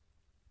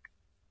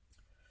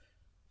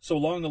 So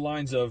along the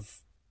lines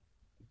of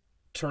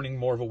turning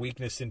more of a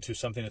weakness into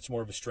something that's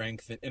more of a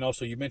strength, and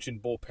also you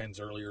mentioned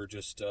bullpens earlier,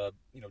 just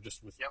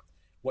with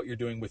what you're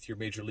doing with your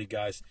major league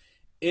guys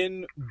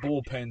in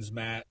bullpens,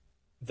 Matt,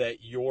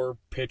 that your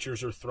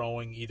pitchers are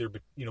throwing either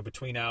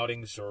between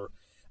outings or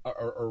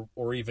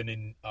even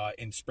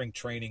in spring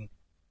training,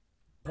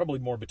 probably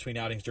more between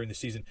outings during the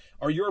season.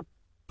 Are your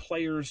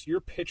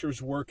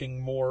pitchers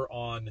working more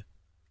on?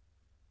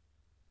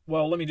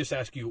 Well, let me just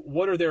ask you,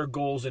 what are their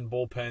goals in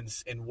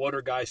bullpens, and what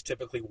are guys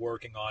typically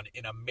working on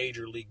in a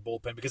major league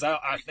bullpen? Because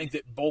I think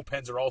that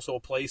bullpens are also a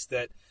place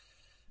that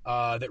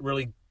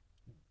really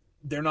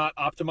they're not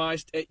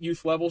optimized at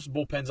youth levels.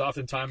 Bullpens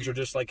oftentimes are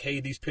just like,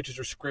 hey, these pitches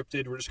are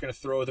scripted. We're just going to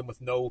throw them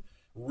with no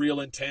real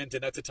intent,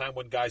 and that's a time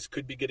when guys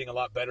could be getting a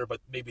lot better, but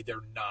maybe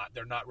they're not.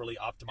 They're not really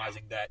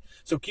optimizing that.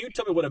 So can you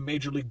tell me what a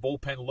major league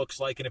bullpen looks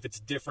like, and if it's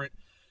different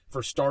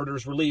for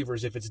starters,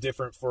 relievers, if it's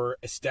different for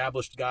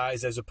established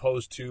guys as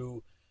opposed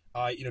to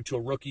to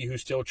a rookie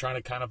who's still trying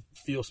to kind of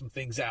feel some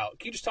things out?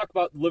 Can you just talk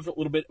about a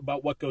little bit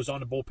about what goes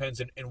on in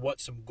bullpens and what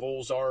some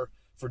goals are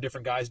for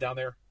different guys down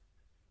there?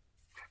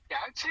 Yeah,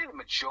 I'd say the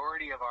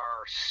majority of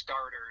our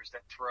starters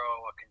that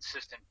throw a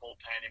consistent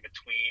bullpen in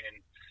between,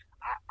 and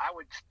I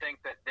would think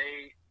that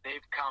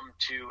they've come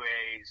to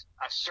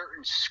a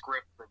certain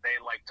script that they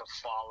like to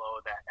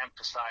follow that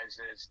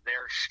emphasizes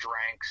their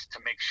strengths to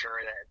make sure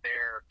that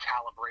they're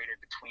calibrated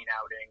between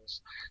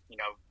outings,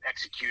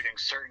 executing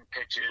certain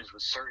pitches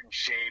with certain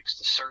shapes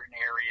to certain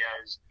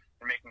areas,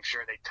 and making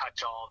sure they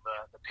touch all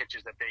the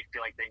pitches that they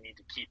feel like they need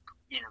to keep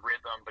in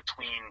rhythm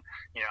between,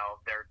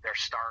 their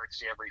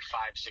starts every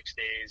 5-6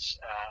 days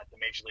at the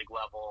major league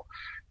level.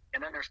 And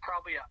then there's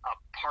probably a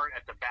part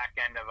at the back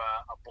end of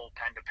a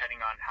bullpen,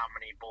 depending on how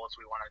many bullets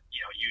we want to,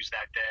 use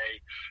that day,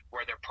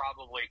 where they're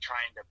probably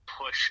trying to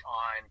push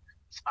on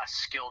a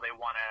skill they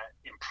want to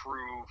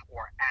improve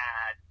or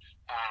add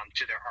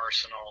to their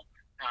arsenal.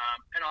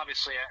 And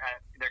obviously,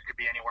 there could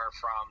be anywhere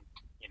from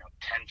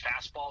 10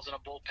 fastballs in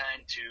a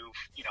bullpen to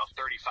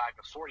 35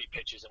 to 40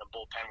 pitches in a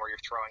bullpen, where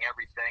you're throwing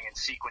everything and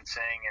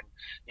sequencing and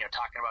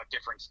talking about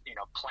different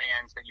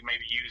plans that you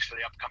maybe use for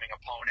the upcoming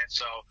opponent.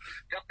 So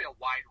definitely a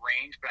wide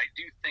range, but I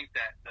do think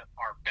that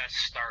our best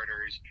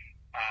starters,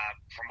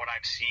 from what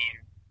I've seen,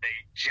 they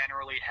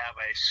generally have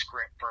a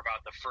script for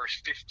about the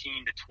first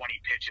 15 to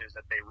 20 pitches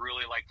that they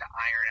really like to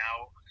iron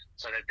out,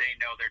 so that they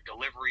know their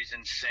delivery's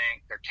in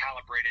sync, they're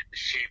calibrated, the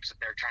shapes that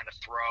they're trying to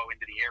throw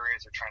into the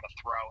areas they're trying to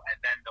throw, and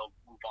then they'll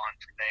move on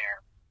from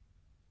there.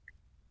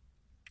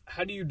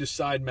 How do you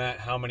decide,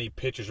 Matt, how many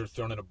pitches are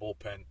thrown in a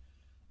bullpen?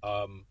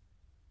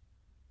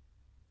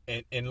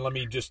 And let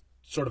me just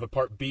sort of a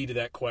part B to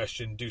that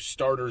question. Do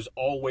starters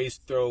always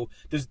throw,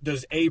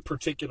 does a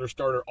particular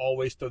starter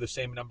always throw the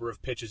same number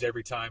of pitches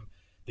every time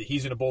that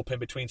he's in a bullpen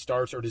between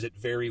starts, or does it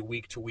vary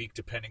week to week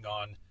depending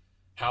on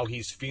how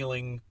he's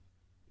feeling,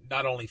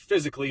 not only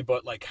physically,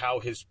 but like how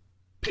his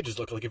pitches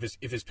look? Like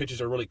if his pitches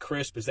are really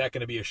crisp, is that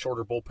going to be a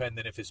shorter bullpen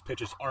than if his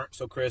pitches aren't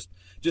so crisp?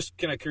 Just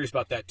kind of curious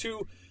about that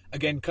too.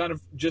 Again, kind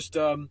of just,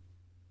 trying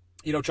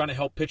to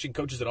help pitching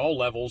coaches at all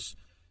levels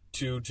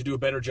to do a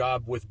better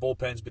job with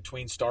bullpens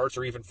between starts,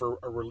 or even for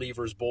a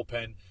reliever's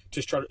bullpen,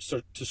 to try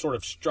to sort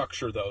of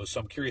structure those. So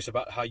I'm curious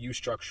about how you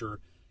structure,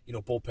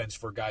 bullpens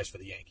for guys for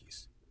the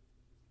Yankees.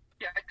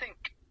 Yeah, I think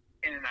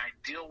in an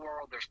ideal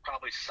world, there's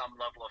probably some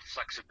level of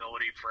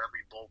flexibility for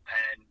every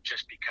bullpen,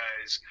 just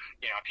because,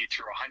 if you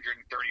threw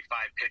 135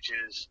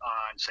 pitches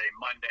on, say,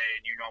 Monday,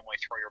 and you normally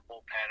throw your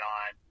bullpen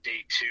on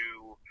day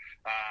 2,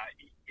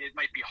 it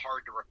might be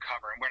hard to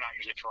recover. And we're not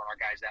usually throwing our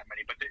guys that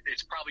many, but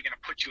it's probably going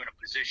to put you in a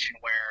position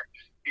where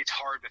it's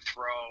hard to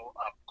throw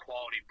a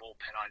quality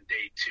bullpen on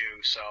day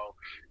 2. So,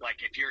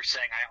 like, if you're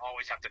saying I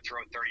always have to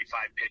throw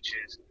 35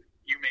 pitches,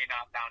 you may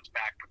not bounce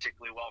back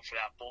particularly well for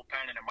that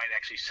bullpen, and it might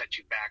actually set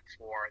you back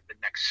for the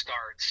next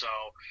start. So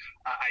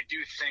I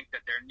do think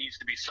that there needs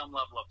to be some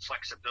level of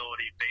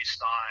flexibility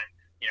based on,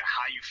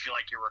 how you feel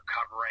like you're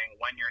recovering,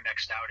 when your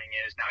next outing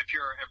is. Now, if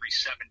you're every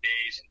 7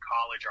 days in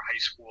college or high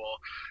school,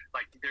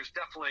 like, there's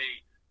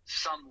definitely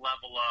some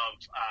level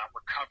of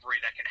recovery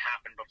that can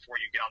happen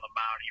before you get on the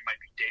mound. You might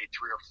be day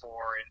 3 or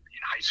 4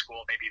 in high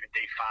school, maybe even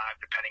day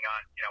 5, depending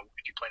on,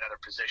 if you play another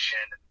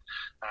position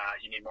and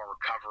you need more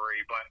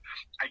recovery. But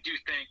I do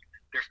think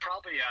there's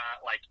probably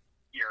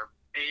your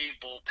A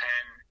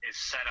bullpen is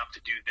set up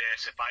to do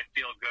this. If I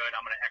feel good,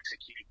 I'm going to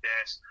execute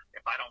this.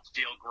 If I don't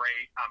feel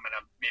great, I'm going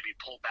to maybe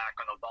pull back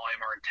on the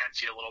volume or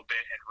intensity a little bit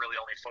and really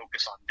only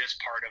focus on this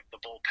part of the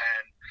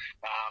bullpen.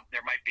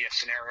 There might be a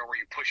scenario where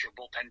you push your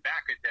bullpen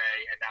back a day,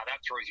 and now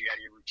that throws you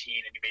out of your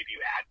routine, and maybe you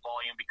add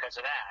volume because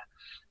of that.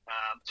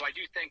 So I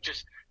do think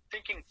just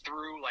thinking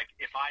through, like,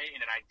 if I,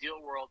 in an ideal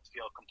world,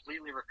 feel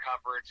completely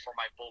recovered for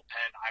my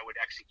bullpen, I would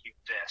execute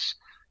this.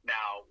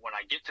 Now, when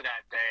I get to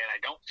that day and I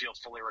don't feel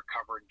fully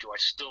recovered, do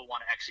I still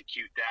want to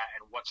execute that?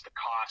 And what's the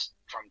cost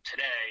from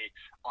today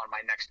on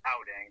my next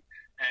outing?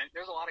 And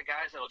there's a lot of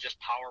guys that will just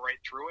power right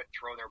through it,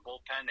 throw their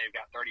bullpen. They've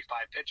got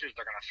 35 pitches.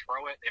 They're going to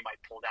throw it. They might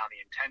pull down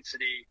the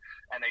intensity,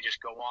 and they just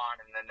go on,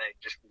 and then they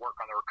just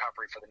work on the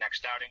recovery for the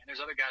next outing. And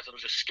there's other guys that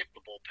will just skip the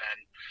bullpen.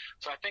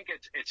 So I think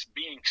it's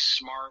being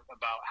smart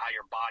about how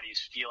your body's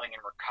feeling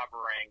and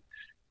recovering,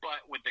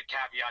 but with the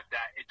caveat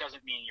that it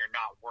doesn't mean you're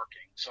not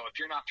working. So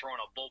if you're not throwing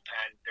a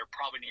bullpen, there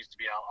probably needs to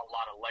be a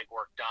lot of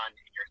legwork done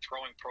in your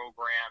throwing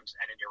programs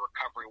and in your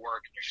recovery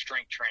work and your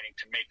strength training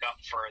to make up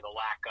for the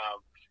lack of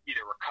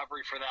either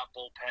recovery for that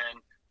bullpen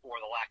or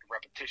the lack of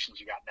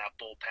repetitions you got in that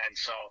bullpen.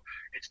 So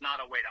it's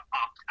not a way to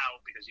opt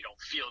out because you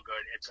don't feel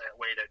good. It's a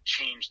way to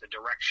change the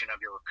direction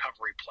of your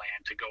recovery plan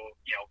to go,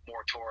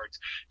 more towards,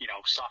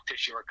 soft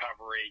tissue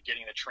recovery,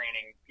 getting the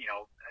training,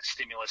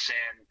 stimulus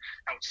in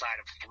outside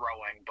of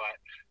throwing. But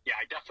yeah,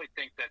 I definitely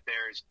think that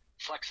there's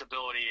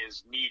flexibility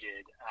is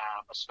needed,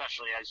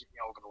 especially as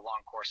over the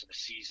long course of the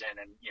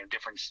season, and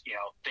different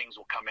things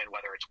will come in,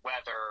 whether it's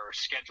weather or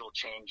schedule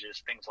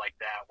changes, things like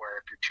that, where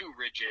if you're too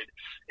rigid,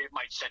 it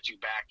might set you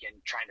back in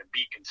trying to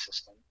be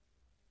consistent.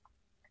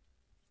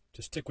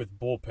 To stick with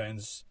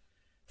bullpens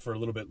for a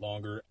little bit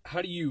longer,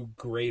 how do you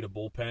grade a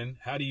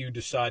bullpen? How do you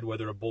decide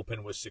whether a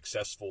bullpen was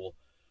successful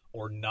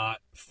or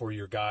not for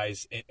your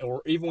guys?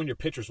 Or even when your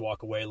pitchers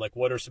walk away, like,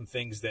 what are some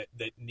things that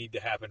need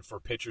to happen for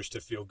pitchers to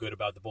feel good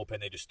about the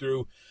bullpen they just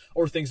threw,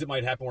 or things that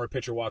might happen where a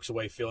pitcher walks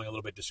away feeling a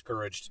little bit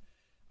discouraged,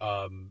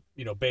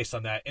 based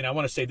on that? And I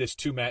want to say this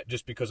too, Matt,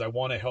 just because I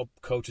want to help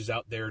coaches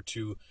out there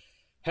to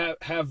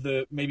have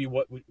the, maybe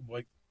what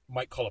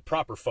might call a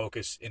proper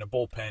focus in a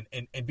bullpen,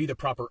 and be the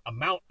proper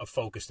amount of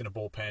focus in a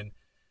bullpen.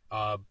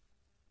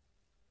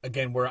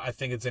 Again, where I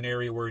think it's an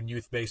area where in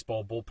youth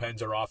baseball,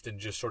 bullpens are often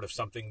just sort of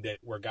something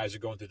where guys are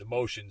going through the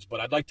motions. But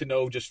I'd like to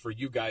know, just for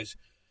you guys,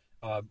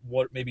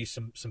 what maybe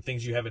some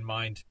things you have in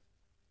mind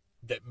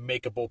that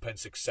make a bullpen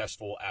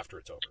successful after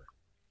it's over.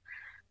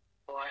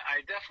 Well,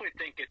 I definitely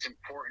think it's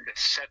important to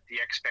set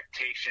the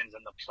expectations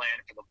and the plan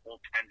for the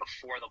bullpen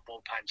before the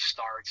bullpen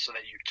starts, so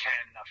that you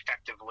can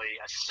effectively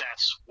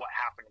assess what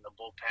happened in the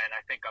bullpen.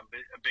 I think a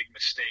big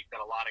mistake that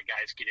a lot of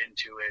guys get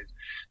into is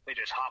they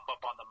just hop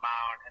up on the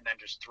mound and then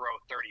just throw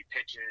 30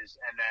 pitches,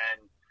 and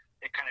then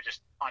it kind of just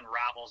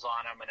unravels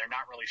on them, and they're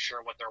not really sure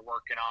what they're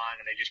working on,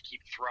 and they just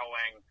keep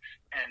throwing.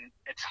 And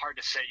it's hard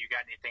to say you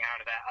got anything out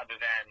of that other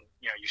than,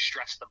 you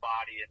stressed the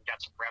body and got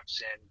some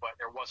reps in, but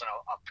there wasn't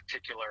a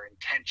particular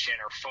intention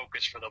or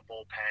focus for the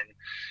bullpen.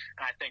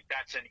 And I think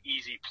that's an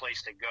easy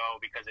place to go,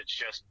 because it's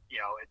just,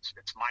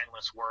 it's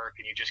mindless work,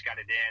 and you just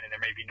got it in, and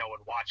there may be no one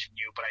watching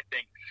you. But I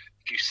think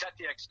if you set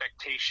the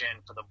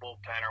expectation for the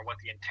bullpen, or what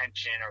the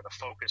intention or the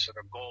focus or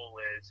the goal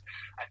is,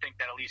 I think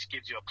that at least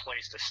gives you a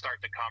place to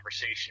start the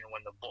conversation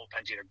when the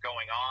bullpen's either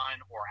going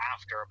on or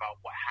after, about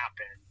what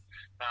happened.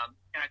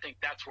 And I think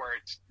that's where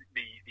it's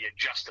the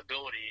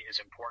adjustability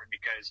is important,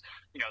 because,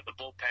 the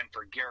bullpen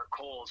for Garrett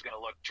Cole is going to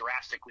look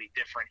drastically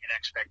different in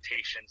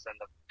expectations than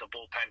the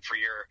bullpen for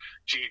your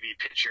JV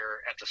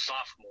pitcher at the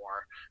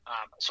sophomore.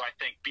 So I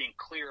think being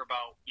clear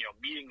about,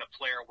 meeting the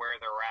player where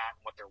they're at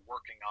and what they're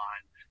working on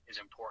is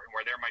important,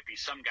 where there might be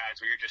some guys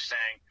where you're just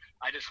saying,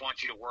 I just want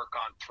you to work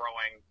on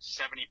throwing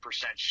 70%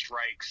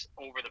 strikes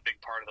over the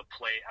big part of the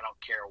plate. I don't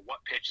care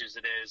what pitches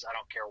it is. I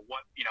don't care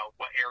what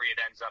area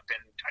it ends up in.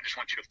 I just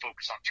want you to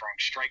focus on throwing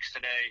strikes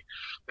today.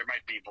 There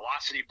might be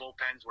velocity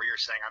bullpens where you're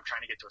saying, I'm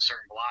trying to get to a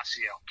certain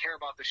velocity. I don't care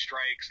about the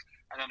strikes.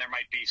 And then there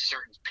might be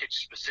certain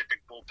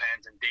pitch-specific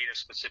bullpens and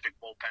data-specific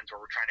bullpens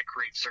where we're trying to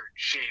create certain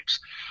shapes.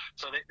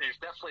 So there's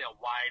definitely a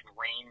wide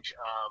range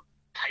of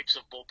types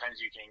of bullpens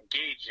you can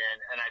engage in,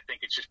 and I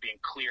think it's just being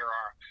clear,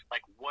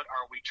 what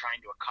are we trying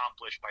to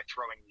accomplish by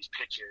throwing these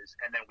pitches,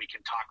 and then we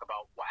can talk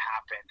about what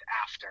happened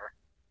after.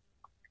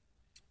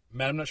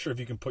 Matt, I'm not sure if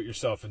you can put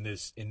yourself in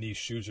these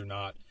shoes or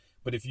not,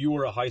 but if you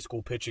were a high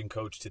school pitching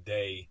coach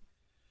today,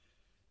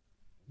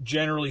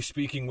 generally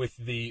speaking, with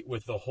the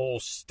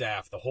whole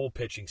staff, the whole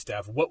pitching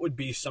staff, what would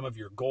be some of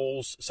your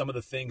goals, some of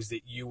the things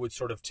that you would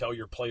sort of tell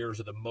your players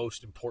are the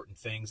most important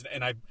things?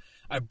 And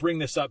I bring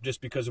this up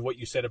just because of what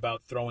you said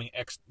about throwing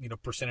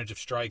percentage of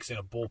strikes in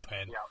a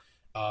bullpen.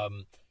 Yeah.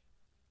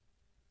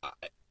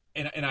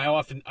 And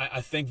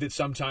I think that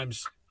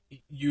sometimes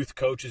youth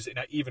coaches, and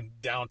even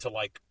down to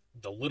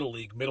the little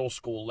league, middle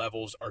school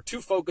levels, are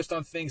too focused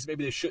on things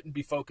maybe they shouldn't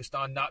be focused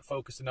on, not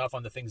focused enough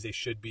on the things they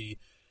should be.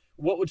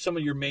 What would some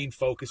of your main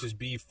focuses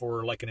be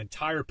for an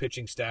entire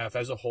pitching staff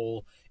as a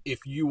whole,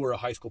 if you were a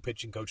high school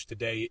pitching coach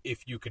today,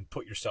 if you can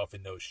put yourself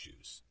in those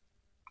shoes?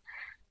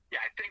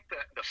 Yeah, I think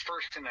the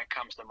first thing that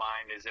comes to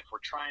mind is if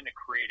we're trying to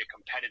create a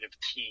competitive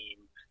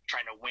team,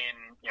 trying to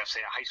win,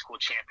 say a high school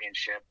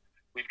championship,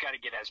 we've got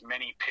to get as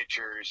many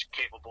pitchers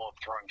capable of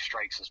throwing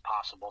strikes as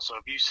possible. So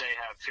if you say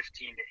have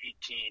 15 to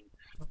 18,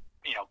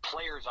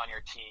 players on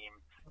your team,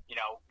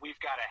 we've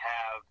got to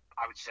have,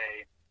 I would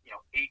say,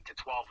 8 to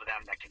 12 of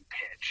them that can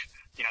pitch.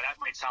 That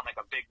might sound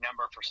like a big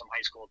number for some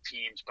high school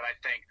teams, but I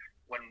think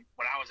when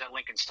I was at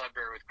Lincoln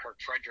Studbury with Kirk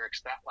Fredericks,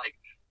 that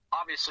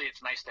obviously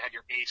it's nice to have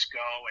your ace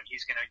go and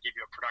he's going to give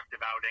you a productive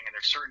outing, and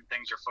there's certain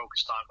things you're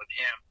focused on with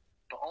him.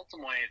 But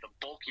ultimately, the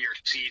bulk of your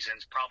season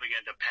is probably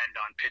going to depend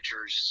on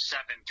pitchers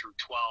 7 through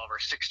 12 or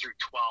 6 through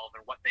 12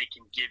 and what they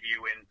can give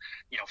you in,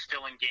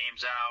 filling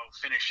games out,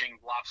 finishing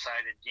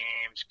lopsided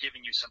games, giving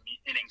you some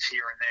innings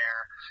here and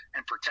there,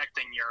 and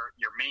protecting your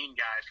main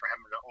guys from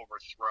having to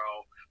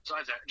overthrow. So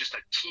as just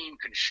a team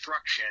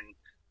construction,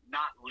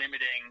 not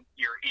limiting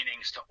your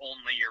innings to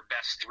only your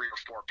best 3 or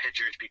 4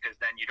 pitchers, because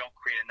then you don't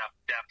create enough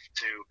depth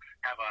to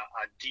have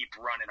a deep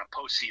run in a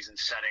postseason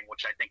setting,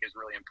 which I think is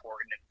really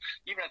important. And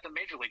even at the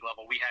major league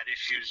level, we had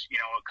issues,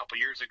 a couple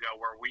years ago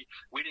where we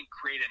didn't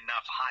create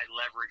enough high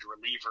leverage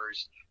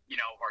relievers,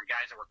 or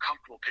guys that were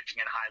comfortable pitching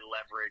in high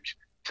leverage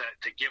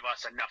to give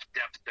us enough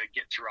depth to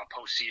get through a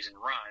postseason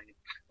run,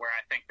 where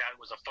I think that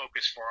was a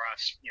focus for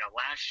us,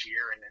 last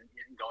year and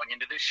going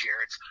into this year.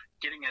 It's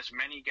getting as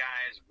many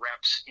guys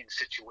reps in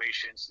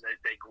situations so that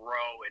they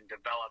grow and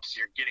develop,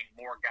 so you're getting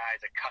more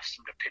guys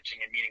accustomed to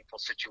pitching in meaningful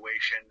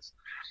situations.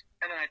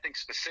 And then I think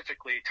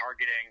specifically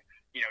targeting,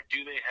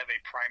 do they have a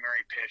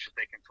primary pitch that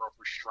they can throw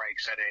for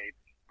strikes at a,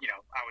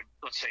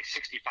 let's say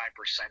 65%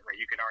 rate.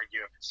 You could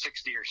argue if it's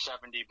 60 or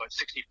 70, but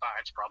 65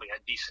 is probably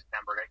a decent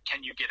number.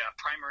 Can you get a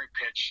primary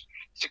pitch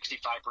 65%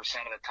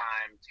 of the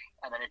time?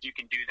 And then if you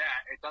can do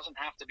that, it doesn't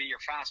have to be your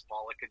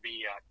fastball. It could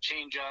be a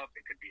changeup.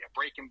 It could be a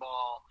breaking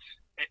ball.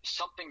 It's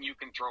something you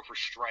can throw for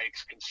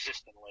strikes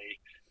consistently.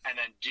 And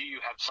then do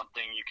you have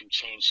something you can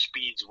change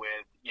speeds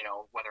with,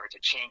 whether it's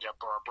a changeup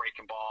or a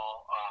breaking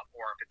ball,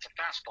 or if it's a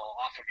fastball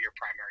off of your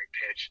primary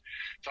pitch.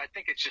 So I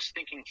think it's just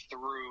thinking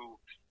through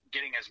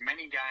getting as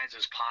many guys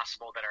as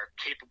possible that are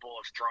capable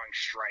of throwing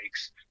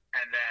strikes,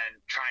 and then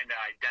trying to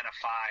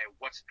identify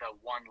what's the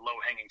one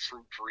low-hanging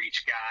fruit for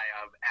each guy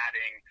of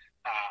adding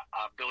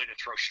ability to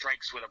throw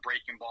strikes with a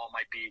breaking ball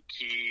might be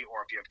key,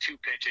 or if you have 2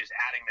 pitches,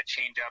 adding the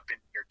changeup in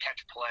your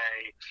catch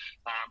play.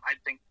 I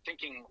think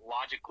thinking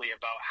logically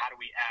about how do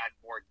we add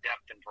more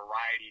depth and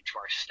variety to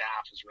our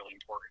staff is really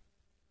important.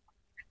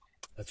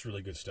 That's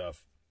really good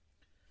stuff.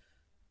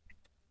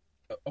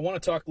 I want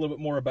to talk a little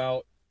bit more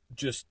about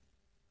just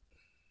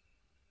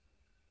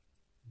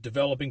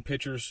developing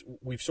pitchers.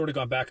 We've sort of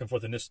gone back and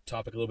forth on this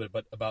topic a little bit,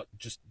 but about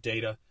just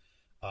data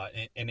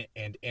and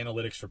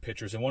analytics for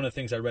pitchers. And one of the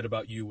things I read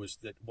about you was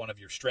that one of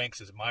your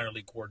strengths as a minor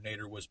league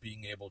coordinator was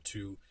being able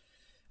to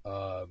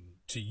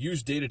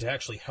use data to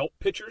actually help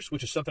pitchers,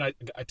 which is something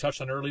I touched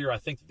on earlier. I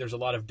think that there's a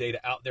lot of data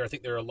out there. I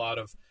think there are a lot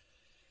of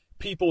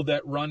people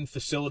that run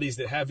facilities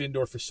that have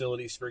indoor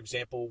facilities, for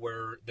example,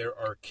 where there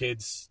are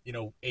kids,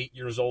 8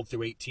 years old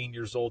through 18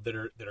 years old that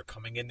are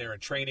coming in there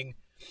and training.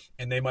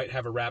 And they might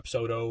have a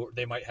Rapsodo,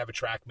 they might have a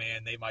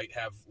TrackMan, they might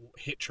have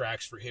hit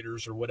tracks for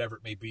hitters or whatever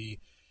it may be.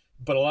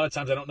 But a lot of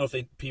times I don't know if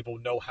people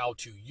know how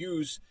to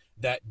use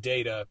that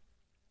data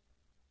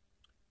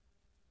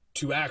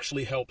to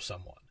actually help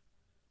someone.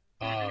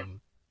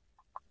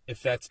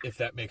 if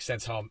that makes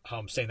sense how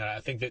I'm saying that. I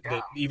think that, Yeah.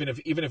 that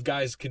even if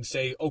guys can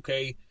say,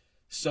 okay,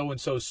 so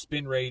and so's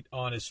spin rate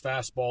on his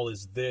fastball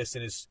is this,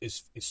 and his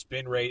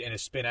spin rate and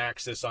his spin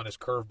axis on his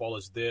curveball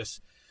is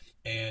this,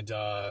 and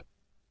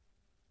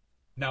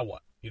now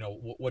what?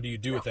 What do you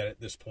do with that at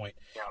this point?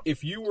 Yeah.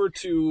 If you were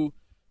to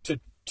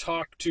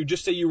talk to,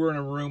 just say you were in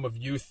a room of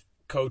youth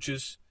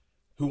coaches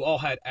who all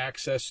had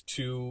access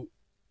to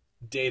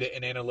data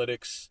and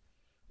analytics,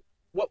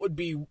 what would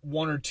be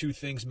one or two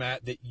things,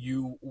 Matt, that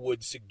you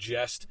would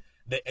suggest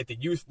that at the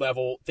youth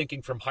level,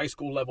 thinking from high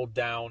school level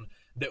down,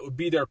 that would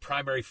be their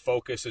primary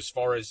focus as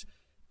far as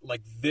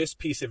like this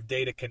piece of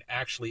data can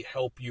actually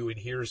help you, and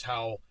here's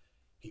how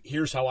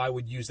I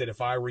would use it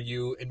if I were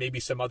you, and maybe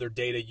some other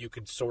data you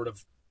can sort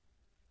of,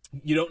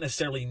 you don't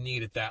necessarily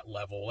need at that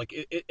level. Like,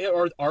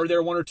 are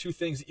there one or two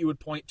things that you would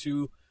point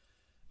to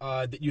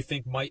that you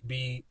think might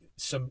be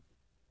some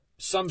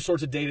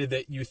sorts of data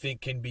that you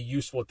think can be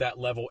useful at that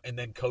level, and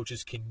then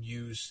coaches can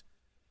use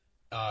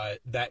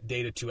that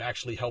data to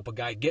actually help a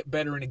guy get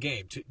better in a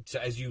game, to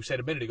as you said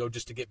a minute ago,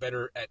 just to get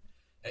better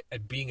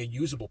at being a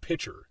usable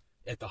pitcher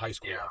at the high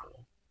school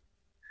level?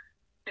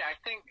 Yeah, I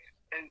think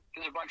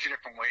there's a bunch of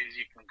different ways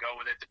you can go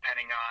with it,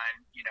 depending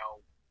on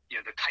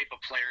the type of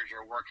players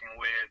you're working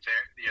with,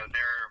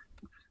 their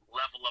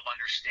level of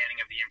understanding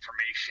of the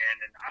information.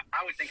 And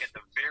I would think at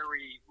the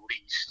very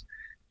least,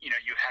 you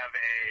have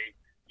a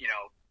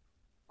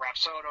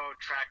Rapsodo,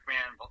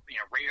 TrackMan,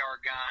 radar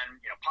gun,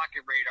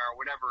 pocket radar,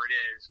 whatever it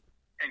is,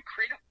 and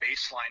create a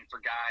baseline for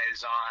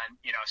guys on,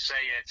 say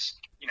it's,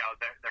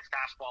 their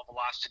fastball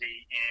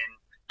velocity in,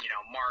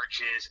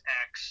 March is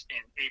X,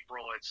 in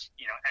April it's,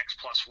 X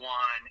plus 1,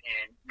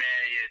 in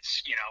May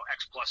it's,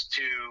 X plus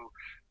 2.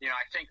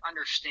 I think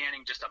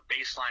understanding just a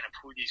baseline of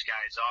who these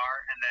guys are,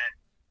 and then,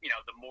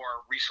 the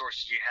more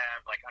resources you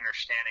have, like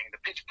understanding the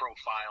pitch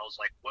profiles,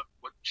 like what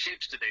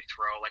shapes do they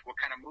throw, like what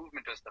kind of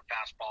movement does the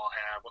fastball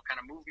have, what kind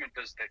of movement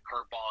does the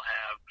curveball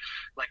have,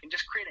 and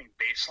just creating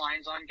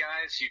baselines on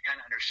guys so you kind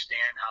of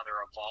understand how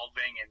they're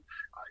evolving, and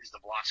is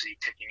the velocity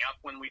ticking up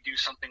when we do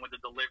something with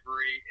the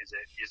delivery? Is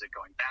it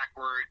going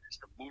backward?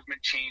 Is the movement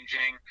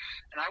changing?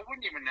 And I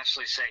wouldn't even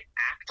necessarily say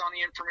act on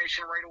the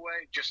information right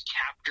away, just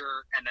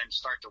capture and then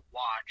start to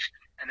watch.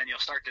 And then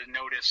you'll start to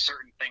notice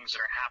certain things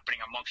that are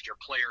happening amongst your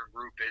player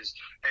group is,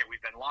 hey,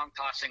 we've been long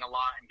tossing a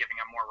lot and giving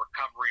them more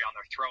recovery on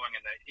their throwing in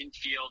the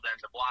infield, and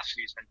the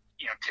velocity's been,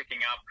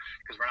 ticking up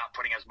because we're not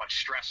putting as much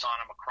stress on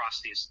him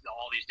across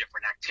all these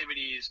different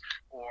activities.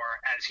 Or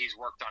as he's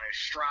worked on his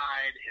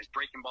stride, his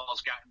breaking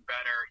ball's gotten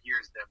better.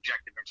 Here's the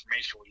objective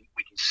information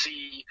we can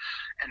see.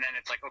 And then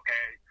it's like,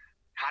 okay,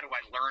 how do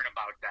I learn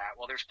about that?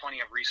 Well, there's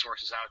plenty of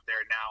resources out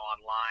there now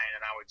online,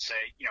 and I would say,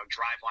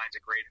 Driveline's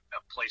a great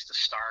place to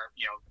start,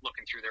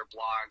 looking through their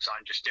blogs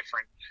on just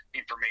different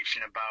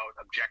information about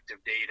objective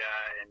data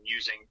and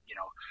using,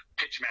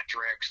 pitch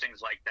metrics,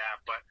 things like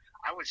that. But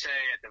I would say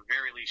at the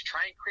very least,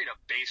 try and create a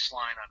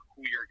baseline on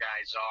who your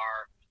guys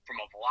are from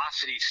a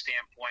velocity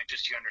standpoint,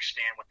 just so you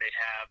understand what they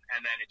have.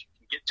 And then if you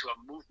can get to a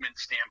movement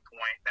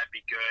standpoint, that'd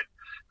be good.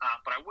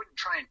 But I wouldn't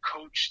try and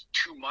coach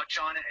too much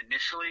on it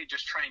initially.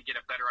 Just try and get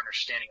a better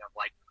understanding of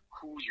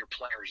who your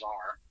players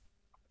are.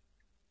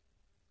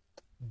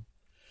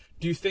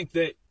 Do you think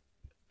that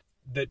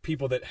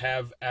people that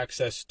have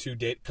access to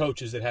data,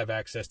 coaches that have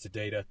access to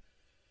data,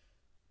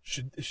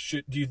 should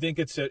do you think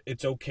it's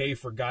okay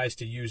for guys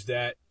to use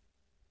that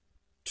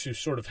to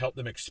sort of help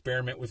them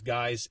experiment with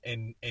guys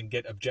and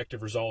get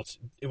objective results?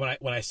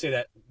 When I say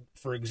that,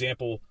 for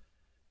example,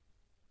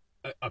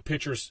 a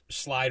pitcher's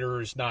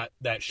slider is not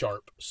that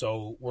sharp,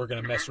 so we're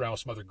going to mess around with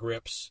some other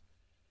grips,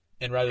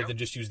 and rather than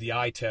just use the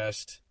eye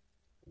test,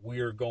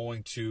 we're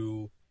going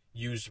to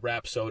use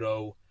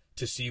Rapsodo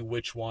to see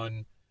which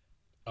one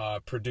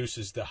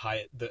produces the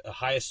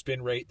highest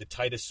spin rate, the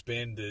tightest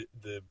spin,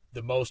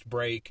 the most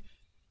break.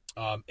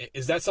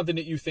 Is that something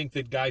that you think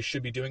that guys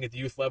should be doing at the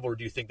youth level, or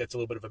do you think that's a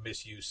little bit of a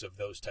misuse of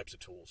those types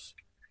of tools?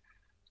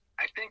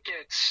 I think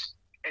it's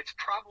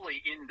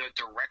probably in the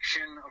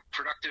direction of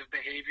productive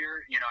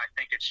behavior. I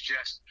think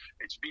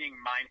it's being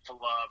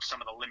mindful of some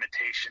of the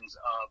limitations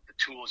of the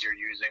tools you're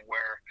using,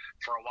 where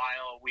for a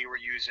while we were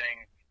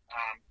using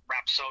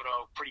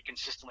Rapsodo pretty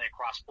consistently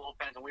across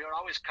bullpens, and we would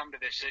always come to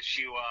this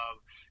issue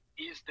of,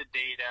 is the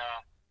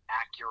data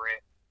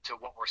accurate to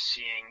what we're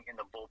seeing in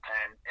the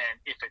bullpen? And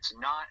if it's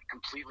not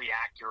completely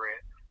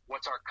accurate,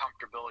 what's our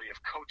comfortability of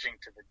coaching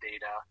to the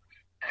data?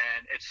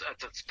 And it's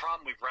a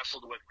problem we've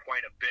wrestled with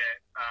quite a bit,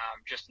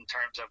 just in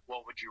terms of,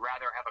 well, would you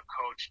rather have a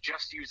coach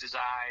just use his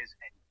eyes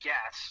and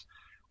guess,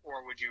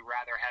 or would you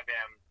rather have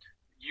him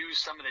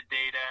use some of the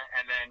data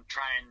and then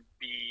try and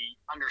be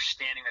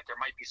understanding that there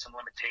might be some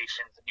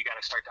limitations, and you got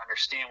to start to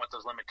understand what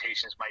those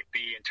limitations might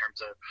be in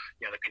terms of,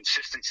 the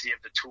consistency of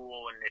the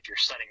tool, and if you're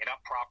setting it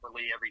up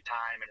properly every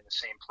time and in the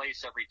same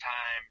place every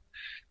time.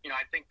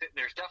 I think that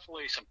there's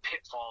definitely some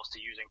pitfalls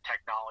to using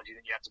technology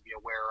that you have to be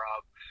aware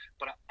of.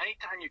 But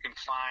anytime you can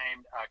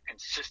find a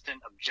consistent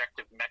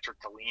objective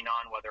metric to lean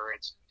on, whether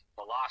it's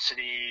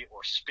velocity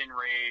or spin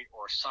rate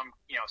or some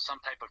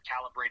type of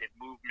calibrated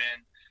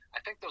movement. I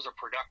think those are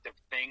productive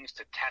things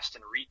to test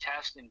and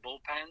retest in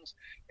bullpens.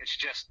 It's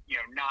just,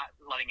 not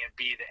letting it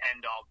be the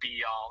end all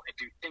be all.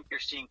 If you think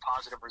you're seeing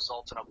positive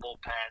results in a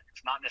bullpen,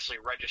 it's not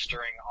necessarily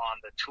registering on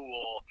the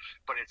tool,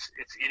 but it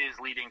is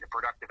leading to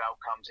productive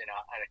outcomes in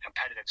a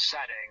competitive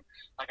setting.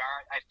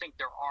 I think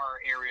there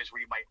are areas where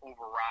you might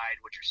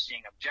override what you're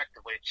seeing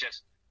objectively. It's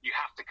just, you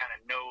have to kind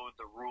of know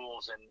the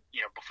rules and,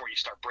 before you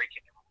start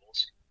breaking the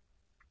rules.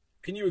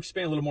 Can you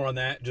expand a little more on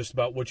that, just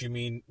about what you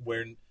mean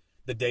when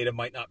the data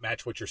might not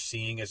match what you're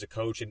seeing as a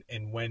coach, and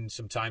when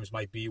sometimes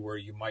might be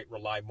where you might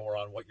rely more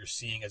on what you're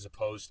seeing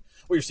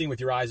what you're seeing with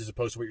your eyes as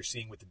opposed to what you're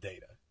seeing with the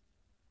data?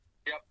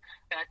 Yep.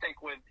 And I think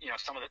with,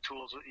 some of the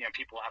tools,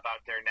 people have out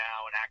there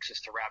now and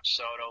access to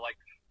Rapsodo,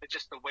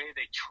 just the way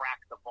they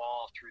track the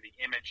ball through the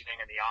imaging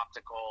and the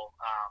optical,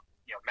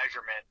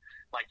 measurement,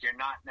 you're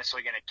not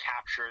necessarily going to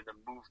capture the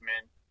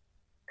movement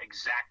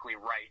exactly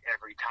right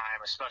every time,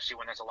 especially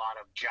when there's a lot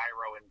of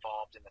gyro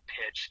involved in the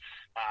pitch.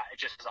 It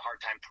just has a hard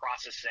time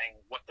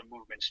processing what the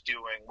movement's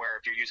doing, where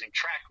if you're using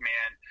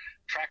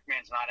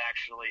TrackMan's not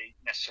actually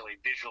necessarily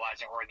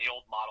visualizing, or in the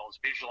old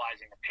models,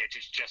 visualizing the pitch.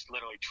 It's just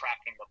literally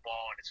tracking the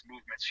ball and its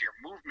movement. So your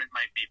movement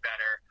might be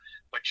better,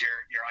 but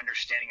your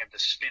understanding of the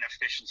spin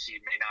efficiency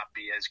may not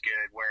be as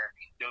good, where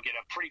you'll get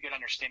a pretty good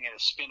understanding of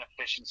the spin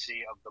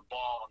efficiency of the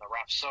ball on the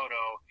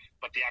Rapsodo,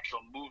 but the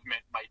actual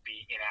movement might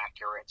be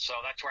inaccurate. So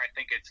that's where I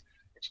think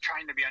it's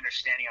trying to be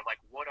understanding of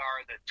what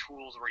are the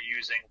tools we're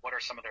using, what are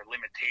some of their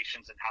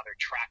limitations and how they're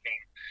tracking.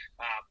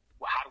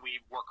 How do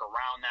we work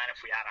around that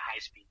if we add a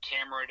high-speed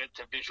camera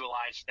to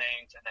visualize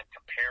things and then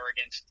compare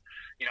against,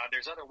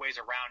 there's other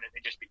ways around it. They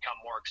just become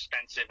more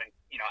expensive and,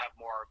 have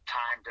more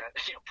time to,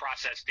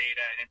 process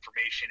data and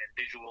information and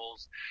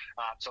visuals.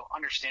 So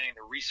understanding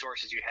the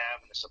resources you have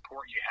and the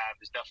support you have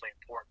is definitely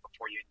important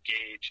before you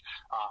engage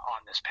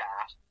on this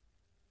path.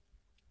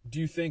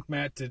 Do you think,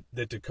 Matt,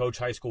 that to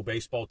coach high school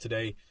baseball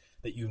today,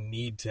 that you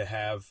need to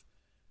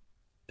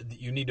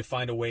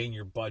find a way in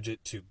your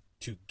budget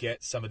to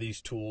get some of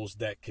these tools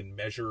that can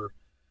measure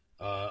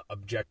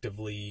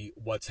objectively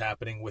what's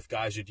happening with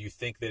guys? Or do you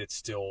think that it's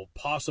still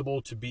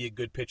possible to be a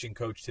good pitching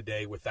coach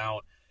today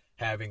without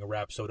having a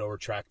Rapsodo or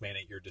TrackMan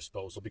at your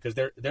disposal? Because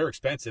they're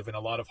expensive, and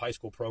a lot of high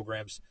school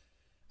programs,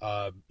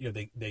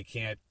 they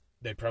can't.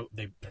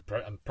 Probably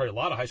a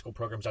lot of high school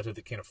programs out there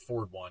that can't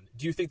afford one.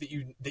 Do you think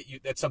that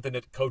that's something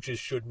that coaches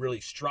should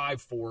really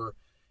strive for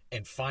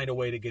and find a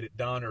way to get it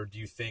done, or do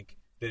you think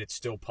that it's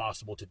still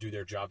possible to do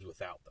their jobs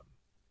without them?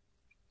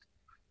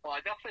 Well,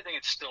 I definitely think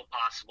it's still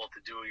possible to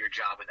do your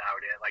job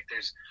without it.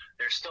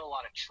 There's still a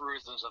lot of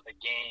truisms of the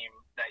game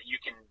that you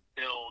can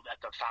build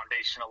at the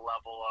foundational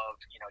level of,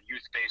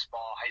 youth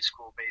baseball, high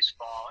school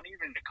baseball, and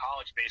even into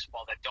college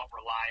baseball that don't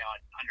rely on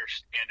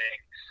understanding,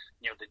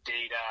 the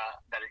data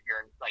that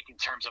you're in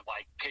terms of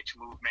pitch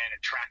movement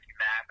and tracking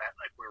that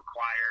we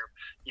require,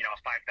 a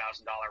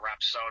 $5,000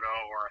 Rapsodo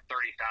or a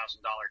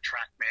 $30,000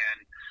 TrackMan.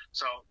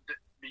 So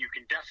you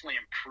can definitely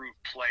improve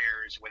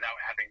players without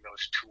having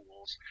those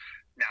tools.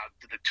 Now,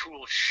 do the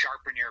tools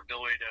sharpen your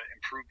ability to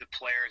improve the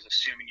players,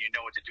 assuming you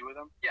know what to do with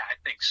them? Yeah, I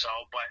think so.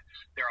 But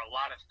there are a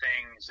lot of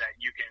things that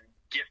you can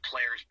get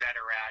players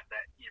better at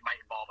that you might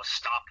involve a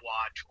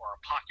stopwatch or a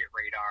pocket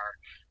radar,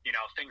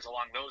 things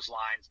along those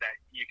lines that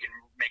you can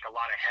make a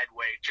lot of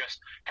headway just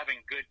having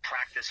good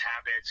practice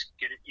habits,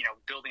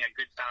 building a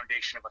good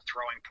foundation of a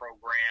throwing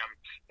program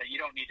that you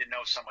don't need to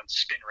know someone's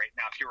spin rate.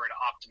 Now, if you were to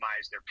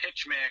optimize their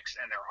pitch mix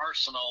and their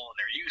arsenal and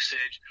their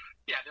usage,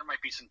 yeah, there might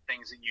be some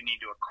things that you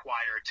need to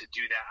acquire to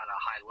do that on a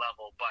high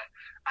level, but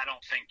I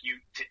don't think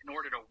in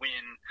order to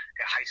win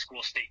a high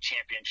school state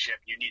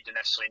championship, you need to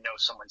necessarily know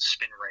someone's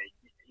spin rate.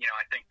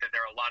 I think that there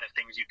are a lot of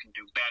things you can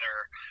do better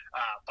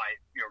by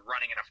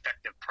running an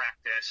effective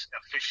practice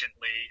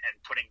efficiently and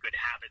putting good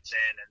habits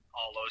in and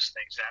all those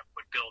things that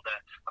would build a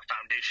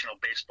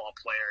foundational baseball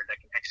player that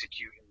can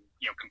execute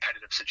in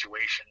competitive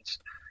situations.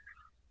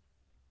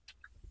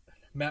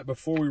 Matt,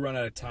 before we run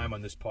out of time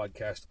on this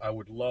podcast, I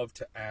would love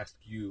to ask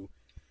you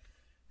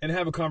and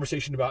have a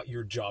conversation about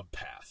your job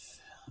path.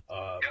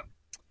 Yep.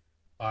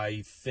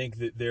 I think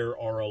that there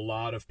are a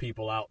lot of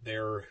people out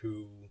there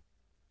who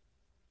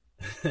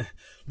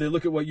they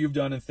look at what you've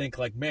done and think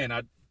man,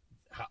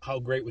 how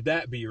great would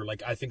that be? Or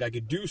I think I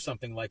could do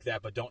something like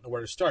that, but don't know where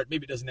to start.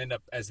 Maybe it doesn't end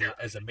up as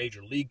a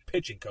major league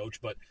pitching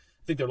coach, but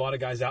I think there are a lot of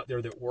guys out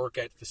there that work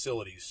at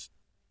facilities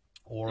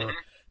or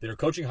that are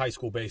coaching high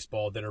school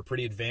baseball that are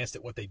pretty advanced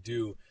at what they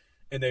do,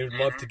 and they would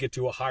love to get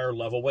to a higher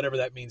level, whatever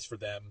that means for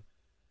them.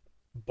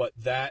 But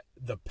that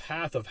the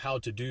path of how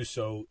to do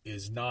so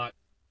is not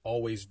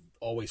always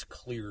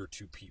clear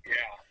to people.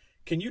 Yeah.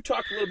 Can you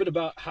talk a little bit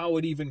about how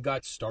it even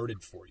got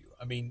started for you?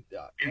 I mean,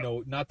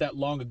 not that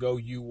long ago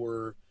you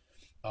were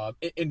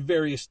in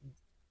various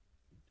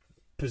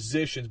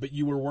positions, but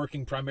you were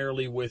working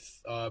primarily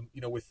with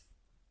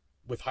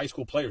high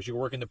school players. You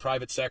were working in the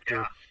private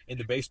sector in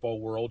the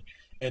baseball world,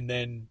 and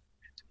then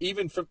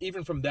even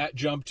from that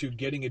jump to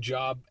getting a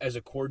job as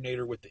a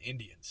coordinator with the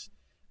Indians,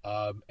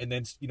 and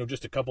then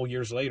just a couple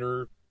years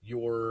later,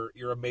 you're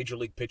you're a major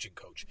league pitching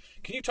coach.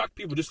 Can you talk to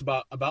people just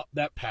about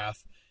that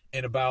path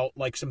and about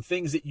like some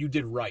things that you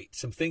did right,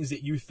 some things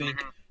that you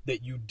think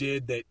that you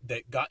did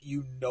that got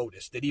you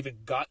noticed, that even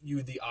got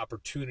you the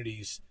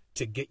opportunities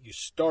to get you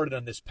started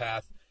on this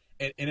path,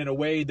 and in a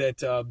way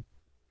that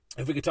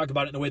if we could talk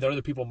about it in a way that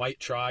other people might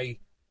try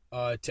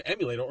to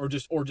emulate, or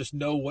just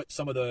know what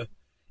some of the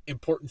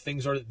important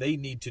things are that they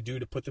need to do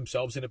to put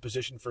themselves in a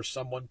position for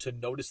someone to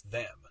notice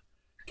them.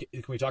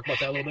 Can we talk about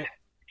that a little bit?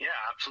 Yeah,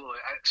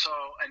 absolutely. So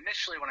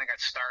initially when I got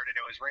started,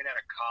 it was right out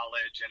of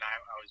college, and I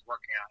was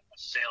working on a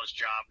sales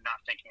job, not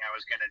thinking I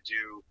was going to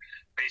do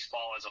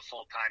baseball as a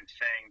full-time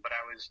thing, but I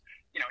was,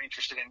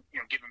 interested in,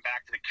 giving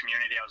back to the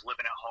community. I was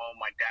living at home.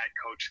 My dad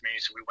coached me,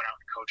 so we went out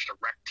and coached a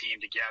rec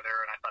team together,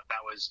 and I thought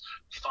that was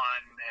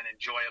fun and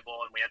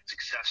enjoyable, and we had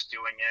success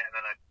doing it. And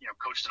then I,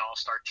 coached an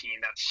all-star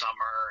team that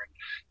summer, and,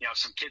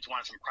 some kids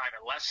wanted some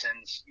private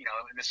lessons,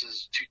 and this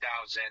is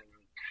 2008,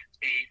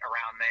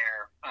 around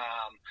there.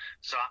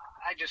 So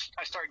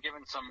I started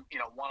giving some,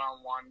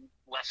 one-on-one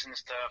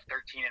lessons to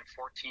 13 and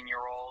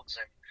 14-year-olds,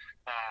 and,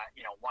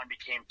 one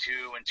became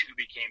two and two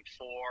became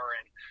four.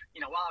 And,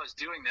 while I was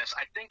doing this,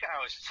 I think I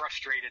was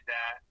frustrated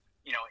that,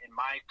 in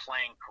my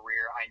playing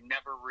career, I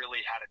never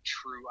really had a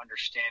true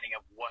understanding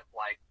of what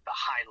like the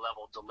high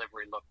level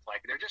delivery looked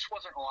like. There just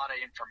wasn't a lot of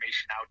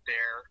information out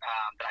there,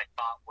 that I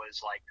thought was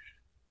like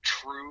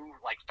true,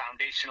 like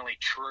foundationally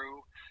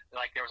true.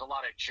 Like there was a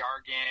lot of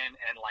jargon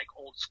and like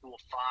old school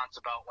fonts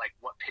about like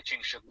what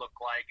pitching should look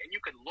like. And you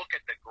could look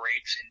at the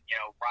greats and,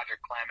 Roger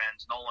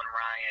Clemens, Nolan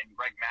Ryan,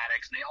 Greg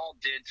Maddux, and they all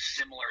did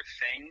similar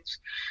things,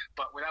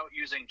 but without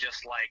using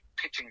just like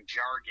pitching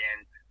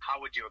jargon, how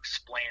would you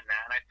explain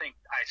that? And I think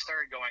I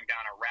started going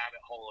down a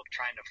rabbit hole of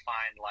trying to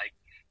find like,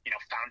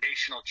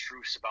 foundational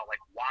truths about like,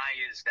 why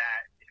is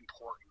that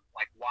important?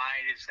 Like,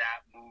 why does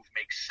that move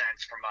make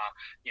sense from a,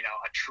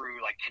 a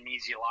true like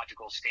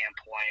kinesiological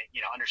standpoint,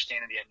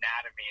 understanding the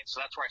anatomy. And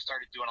so that's where I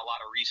started doing a lot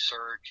of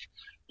research,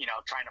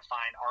 trying to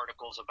find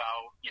articles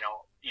about,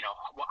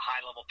 what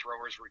high level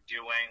throwers were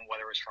doing,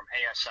 whether it was from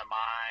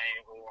ASMI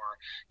or,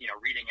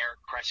 reading Eric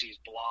Cressy's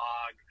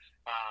blog.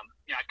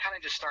 I kind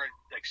of just started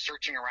like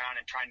searching around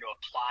and trying to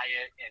apply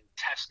it and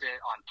test it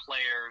on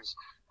players,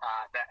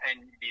 that and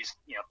these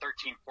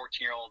 13,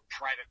 14-year-old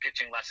private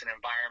pitching lesson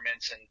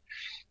environments. And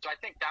so I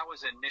think that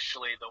was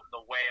initially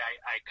the way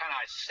I kind of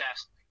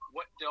assessed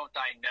what don't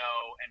I know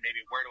and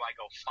maybe where do I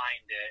go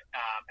find it.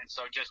 And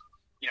so just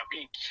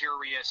being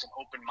curious and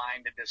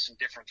open-minded to some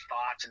different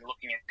thoughts and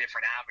looking at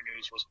different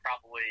avenues was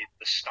probably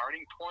the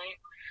starting point.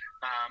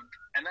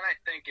 And then I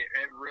think it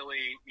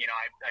really,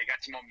 I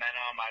got some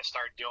momentum. I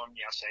started doing,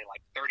 say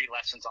like 30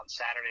 lessons on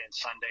Saturday and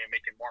Sunday and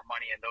making more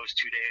money in those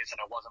 2 days than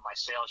it was in my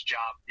sales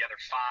job the other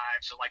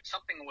 5. So like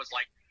something was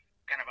like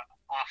kind of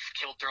off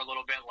kilter a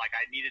little bit. Like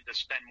I needed to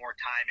spend more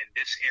time in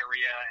this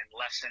area and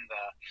less in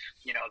the,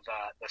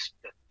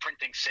 the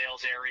printing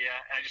sales area.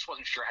 And I just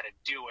wasn't sure how to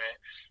do it.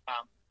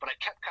 But I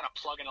kept kind of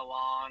plugging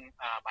along.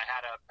 I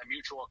had a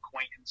mutual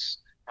acquaintance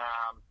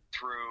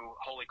through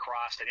Holy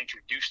Cross that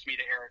introduced me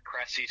to Eric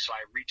Cressy. So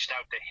I reached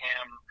out to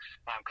him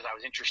because I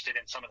was interested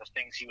in some of the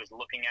things he was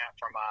looking at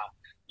from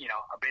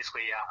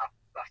basically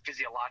a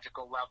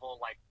physiological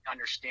level, like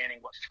understanding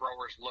what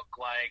throwers look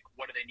like,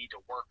 what do they need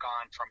to work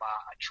on from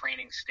a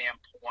training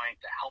standpoint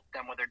to help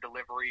them with their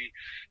delivery.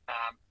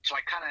 So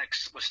I kind of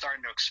was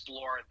starting to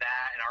explore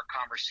that in our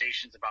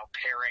conversations about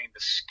pairing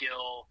the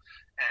skill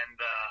and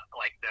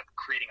the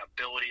creating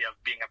ability of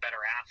being a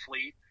better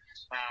athlete.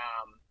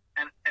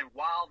 And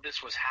while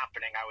this was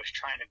happening, I was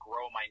trying to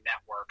grow my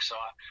network. So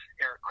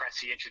Eric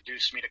Cressy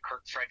introduced me to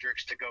Kirk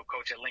Fredericks to go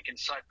coach at Lincoln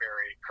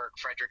Sudbury. Kirk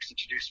Fredericks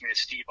introduced me to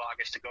Steve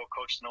August to go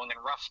coach the New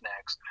England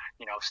Roughnecks.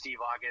 Steve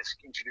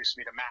August introduced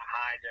me to Matt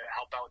Hyde to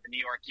help out with the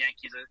New York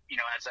Yankees,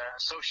 as an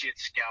associate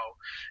scout.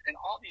 And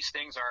all these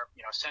things are,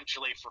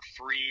 essentially for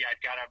free. I've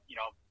got to,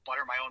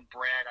 butter my own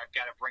bread. I've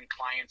got to bring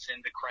clients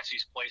into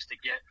Cressy's place to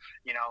get,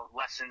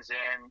 lessons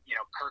in.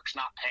 Kirk's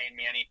not paying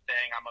me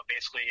anything. I'm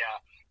basically a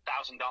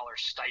 $1,000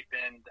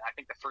 stipend. I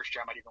think the first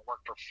year I might even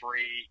work for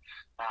free.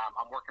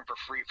 I'm working for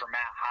free for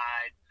Matt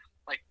Hyde.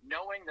 Like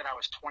knowing that I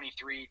was 23,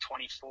 24,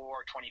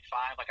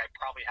 25, like I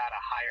probably had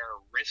a higher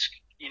risk,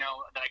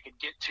 that I could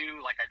get to.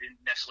 Like I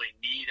didn't necessarily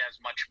need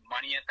as much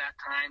money at that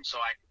time. So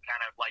I could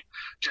kind of like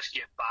just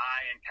get by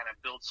and kind of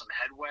build some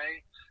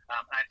headway.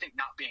 And I think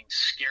not being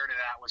scared of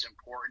that was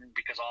important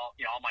because all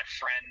my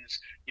friends,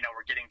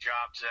 were getting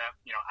jobs at,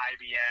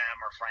 IBM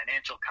or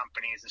financial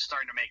companies and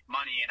starting to make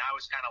money. And I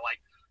was kind of like,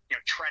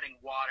 treading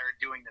water,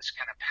 doing this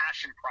kind of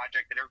passion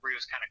project that everybody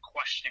was kind of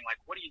questioning, like,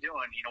 what are you doing?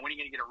 When are you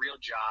going to get a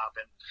real job?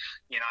 And,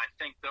 I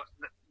think the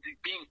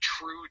being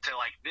true to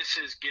like, this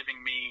is giving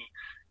me,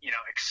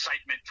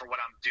 excitement for what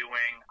I'm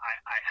doing.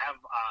 I have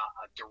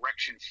a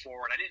direction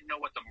forward. I didn't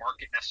know what the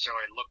market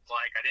necessarily looked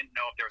like. I didn't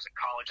know if there was a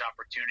college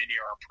opportunity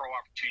or a pro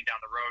opportunity down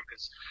the road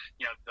because,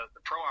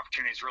 the pro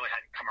opportunities really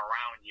hadn't come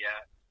around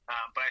yet.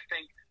 But I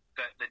think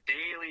the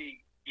daily,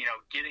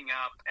 getting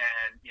up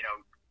and,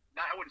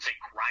 I wouldn't say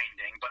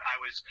grinding, but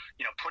I was,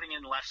 putting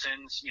in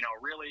lessons,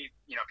 really,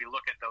 if you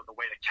look at the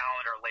way the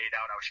calendar laid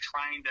out, I was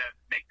trying to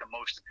make the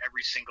most of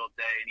every single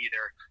day and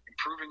either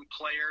improving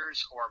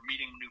players or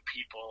meeting new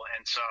people.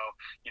 And so,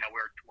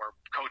 we're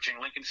coaching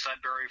Lincoln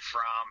Sudbury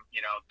from,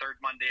 third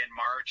Monday in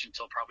March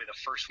until probably the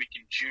first week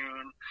in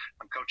June.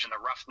 I'm coaching the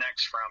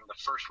Roughnecks from the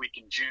first week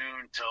in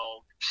June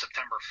till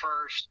September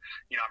 1st.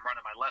 I'm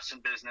running my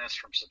lesson business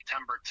from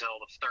September till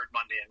the third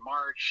Monday in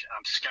March.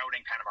 I'm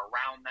scouting kind of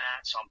around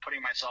that. So I'm putting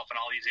myself in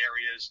all these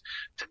areas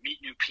to meet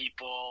new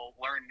people,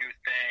 learn new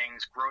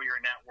things, grow your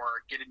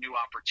network, get new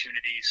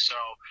opportunities. So,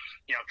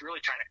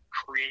 really trying to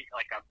create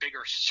like a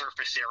bigger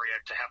surface area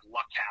to have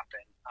luck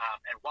happen.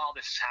 And while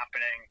this is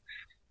happening,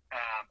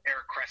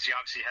 Eric Cressey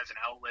obviously has an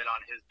outlet on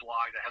his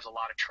blog that has a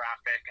lot of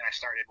traffic, and I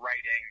started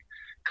writing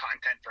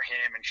content for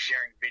him and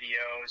sharing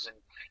videos and,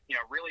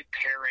 really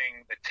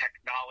pairing the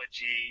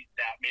technology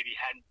that maybe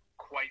hadn't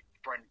quite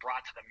been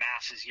brought to the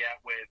masses yet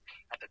with,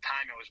 at the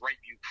time it was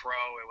RightView Pro.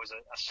 It was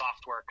a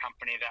software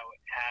company that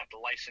had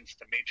the license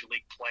to major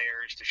league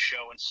players to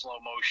show in slow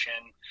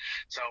motion.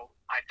 So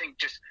I think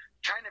just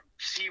trying to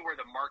see where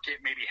the market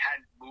maybe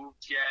hadn't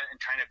moved yet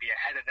and trying to be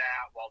ahead of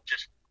that while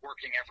just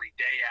working every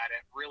day at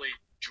it really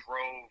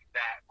drove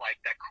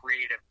that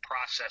creative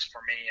process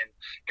for me and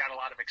got a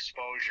lot of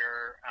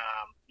exposure.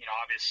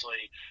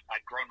 Obviously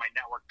I'd grown my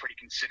network pretty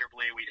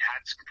considerably. We'd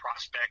had some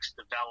prospects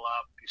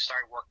develop. We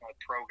started working with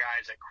pro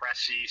guys at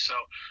Cressey. So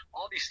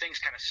all these things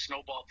kind of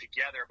snowballed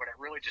together, but it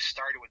really just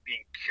started with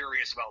being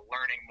curious about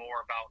learning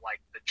more about like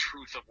the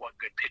truth of what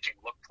good pitching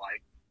looked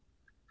like.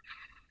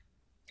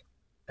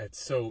 That's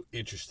so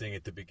interesting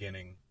at the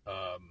beginning.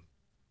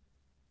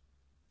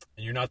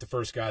 And you're not the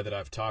first guy that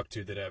I've talked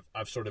to that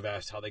I've sort of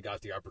asked how they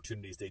got the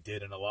opportunities they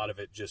did. And a lot of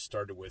it just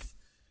started with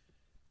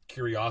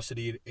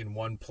curiosity in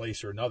one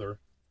place or another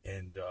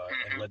and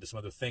led to some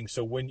other things.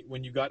 So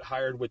when you got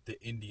hired with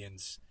the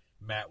Indians,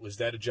 Matt, was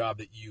that a job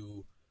that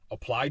you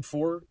applied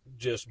for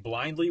just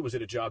blindly? Was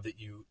it a job that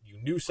you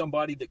knew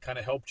somebody that kind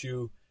of helped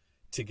you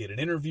to get an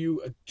interview?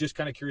 Just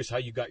kind of curious how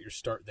you got your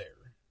start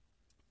there.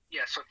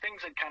 Yeah, so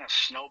things had kind of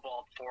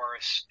snowballed for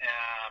us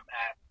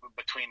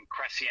between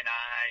Cressey and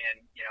I,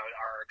 and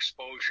our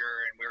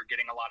exposure, and we were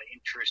getting a lot of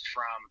interest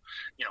from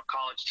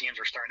college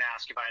teams were starting to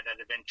ask if I had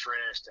of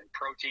interest, and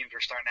pro teams were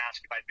starting to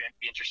ask if I'd be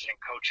interested in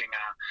coaching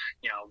a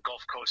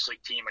Gulf Coast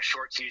League team, a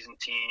short season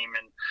team,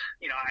 and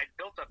I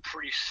built a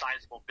pretty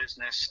sizable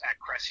business at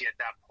Cressey at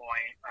that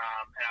point,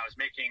 and I was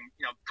making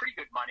pretty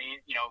good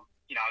money.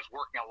 I was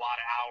working a lot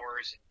of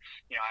hours, and,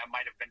 I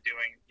might have been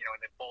doing,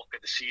 in the bulk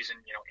of the season,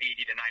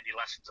 80 to 90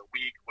 lessons a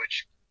week,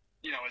 which,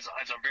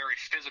 is a very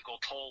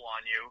physical toll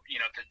on you,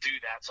 to do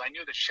that. So I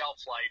knew the shelf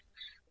life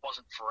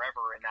wasn't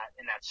forever in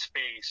that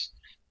space.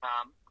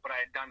 But I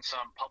had done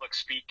some public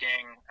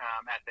speaking,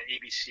 at the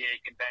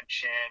ABCA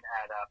convention,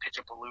 at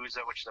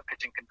Pitchapalooza, which is a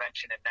pitching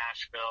convention in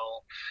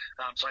Nashville.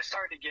 So I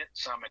started to get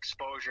some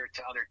exposure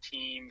to other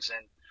teams,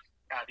 and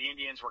the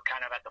Indians were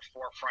kind of at the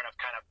forefront of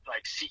kind of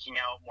like seeking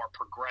out more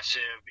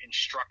progressive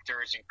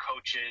instructors and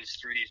coaches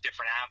through these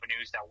different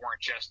avenues that weren't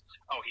just,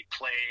 he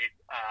played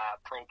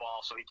pro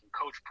ball so he can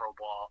coach pro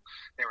ball.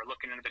 They were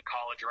looking into the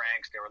college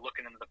ranks. They were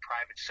looking into the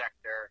private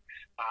sector.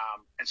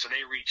 And so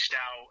they reached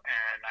out,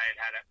 and I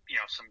had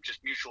some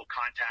just mutual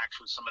contacts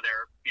with some of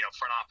their,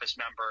 front office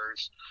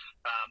members.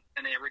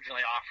 And they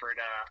originally offered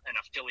an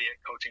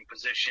affiliate coaching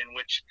position,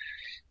 which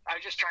I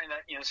was just trying to,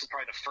 this is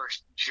probably the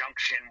first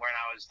junction where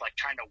I was like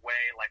trying to weigh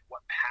like what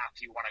path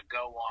you want to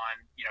go on.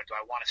 Do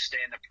I want to stay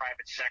in the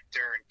private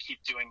sector and keep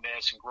doing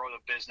this and grow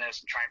the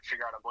business and try and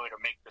figure out a way to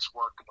make this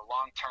work in the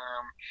long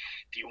term?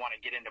 Do you want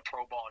to get into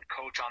pro ball and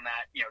coach on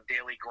that,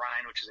 daily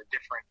grind, which is a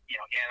different,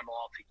 animal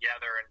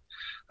altogether? And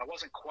I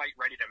wasn't quite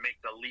ready to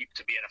make the leap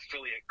to be an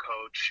affiliate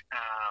coach.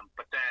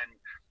 But then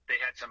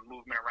they had some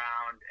movement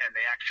around, and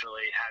they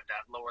actually had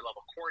that lower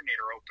level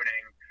coordinator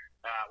opening,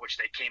 which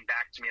they came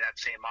back to me that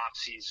same off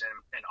season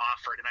and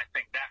offered. And I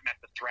think that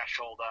met the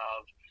threshold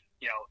of,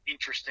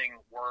 interesting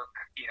work,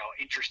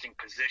 interesting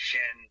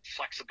position,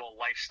 flexible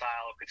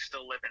lifestyle, could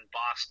still live in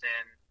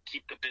Boston,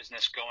 keep the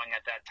business going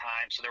at that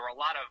time. So there were a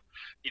lot of,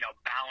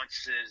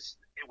 balances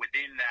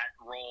within that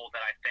role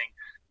that I think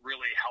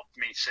really helped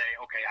me say,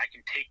 okay, I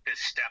can take this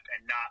step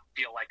and not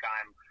feel like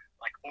I'm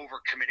like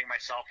overcommitting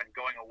myself and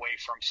going away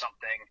from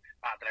something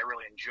that I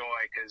really enjoy.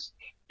 Because,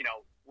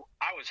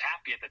 I was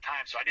happy at the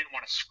time, so I didn't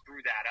want to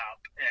screw that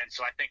up. And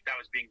so I think that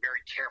was being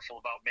very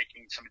careful about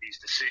making some of these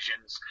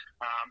decisions.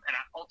 And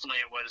ultimately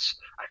it was,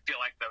 I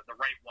feel like the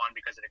right one,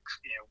 because it,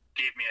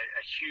 gave me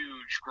a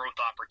huge growth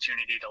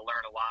opportunity to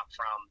learn a lot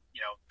from,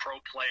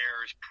 pro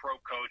players, pro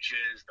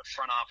coaches, the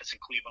front office in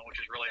Cleveland, which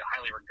is really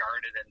highly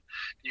regarded, and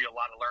you get a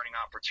lot of learning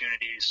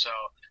opportunities. So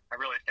I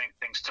really think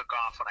things took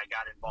off when I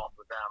got involved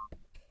with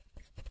them.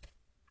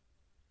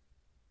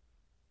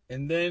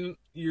 And then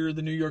you're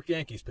the New York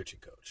Yankees pitching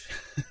coach.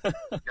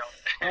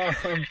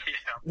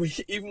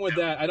 Even with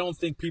that, I don't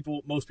think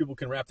most people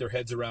can wrap their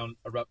heads around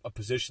a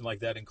position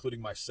like that,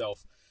 including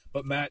myself.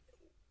 But Matt,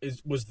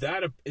 is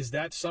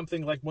that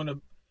something like when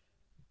a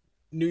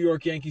New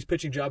York Yankees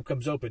pitching job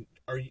comes open?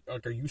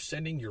 are you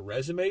sending your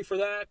resume for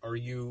that? Are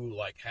you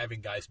like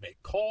having guys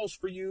make calls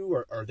for you,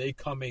 or are they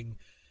coming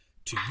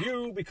to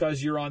you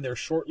because you're on their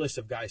short list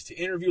of guys to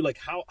interview? Like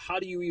how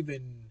do you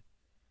even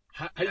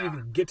how do you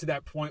even get to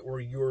that point where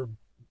you're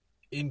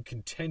in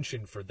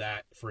contention for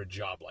a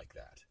job like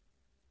that?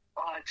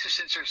 Well, it's just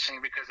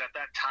interesting because at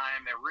that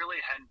time there really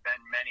hadn't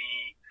been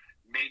many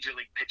major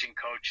league pitching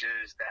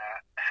coaches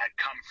that had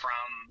come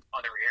from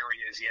other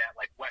areas yet.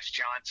 Like Wes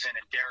Johnson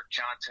and Derek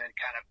Johnson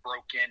kind of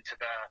broke into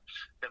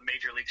the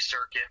major league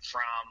circuit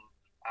from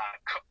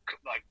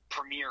like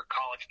premier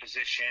college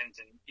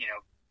positions, and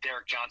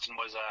Derek Johnson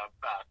was a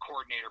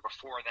coordinator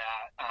before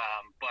that.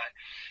 But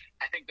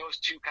I think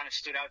those two kind of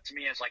stood out to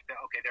me as like, there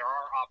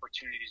are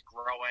opportunities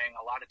growing.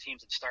 A lot of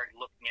teams had started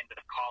looking into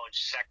the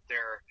college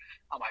sector.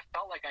 I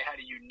felt like I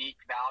had a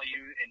unique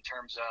value in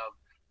terms of,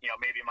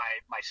 maybe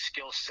my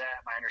skill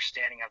set, my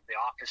understanding of the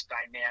office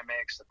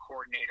dynamics, the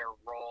coordinator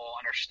role,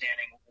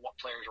 understanding what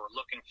players were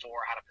looking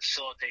for, how to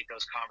facilitate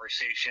those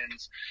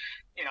conversations.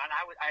 And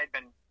I had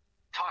been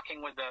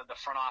talking with the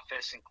front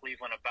office in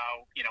Cleveland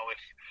about,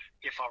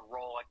 if a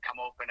role had come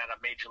open at a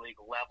major league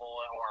level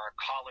or a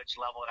college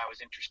level that I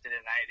was interested in.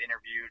 I had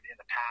interviewed in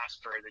the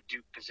past for the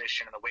Duke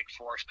position and the Wake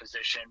Forest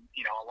position,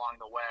 along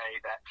the way,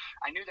 that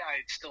I knew that I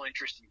was still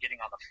interested in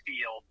getting on the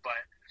field. But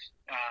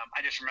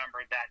I just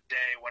remember that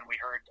day when we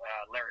heard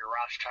Larry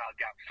Rothschild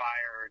got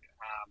fired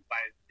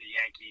by the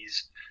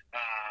Yankees,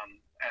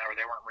 or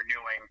they weren't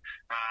renewing,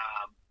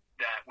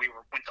 that we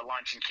went to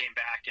lunch and came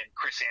back, and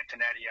Chris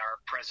Antonetti, our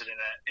president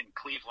in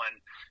Cleveland,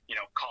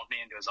 called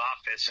me into his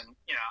office. And,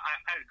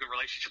 I had a good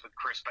relationship with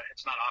Chris, but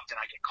it's not often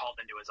I get called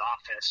into his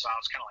office. So I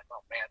was kind of like,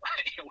 oh, man,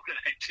 what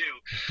did I do?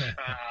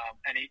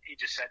 And he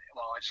just said,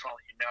 well, I just want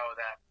to let you know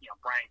that,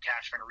 Brian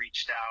Cashman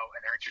reached out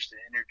and they're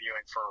interested in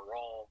interviewing for a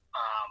role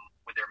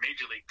with their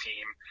major league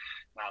team.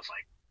 And I was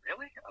like,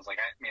 really? I was like,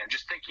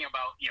 just thinking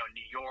about,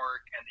 New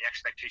York and the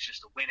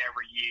expectations to win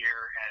every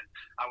year. And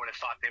I would have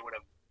thought they would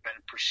have been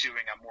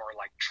pursuing a more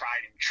like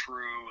tried and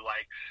true,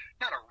 like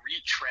not a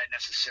retread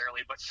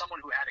necessarily, but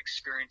someone who had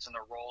experience in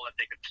the role that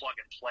they could plug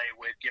and play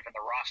with given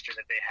the roster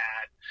that they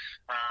had.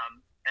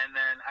 And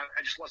then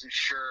I just wasn't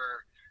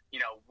sure,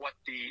 what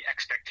the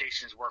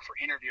expectations were for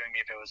interviewing me.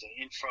 If it was an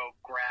info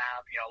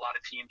grab, a lot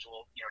of teams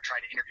will,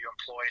 try to interview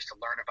employees to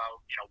learn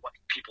about, what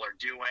people are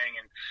doing.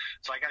 And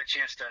so I got a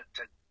chance to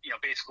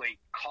basically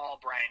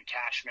call Brian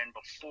Cashman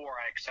before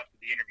I accepted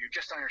the interview,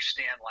 just to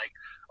understand, like,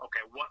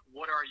 okay,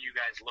 what are you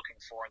guys looking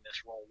for in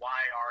this role? Why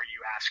are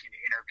you asking to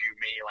interview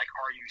me? Like,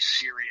 are you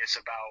serious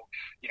about,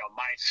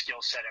 my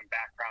skill set and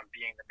background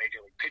being the major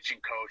league pitching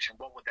coach, and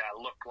what would that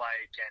look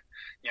like? And,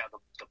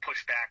 the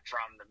pushback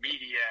from the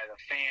media, the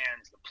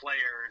fans, the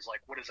players, like,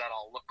 what does that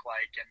all look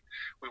like? And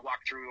we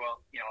walked through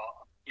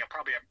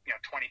probably a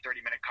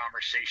 20-30 minute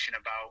conversation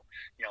about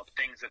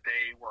things that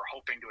they were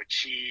hoping to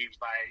achieve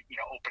by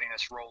opening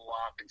this role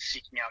up and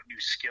seeking out new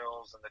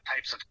skills and the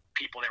types of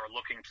people they were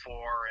looking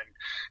for. And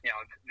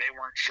they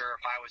weren't sure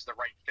if I was the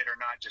right fit or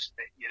not. Just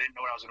that you didn't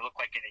know what I was going to look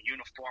like in a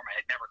uniform. I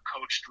had never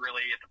coached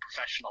really at the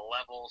professional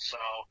level,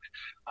 so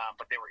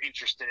but they were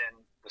interested in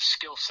the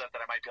skill set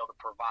that I might be able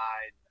to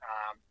provide.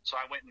 So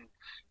I went and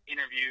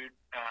interviewed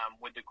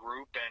with the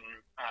group, and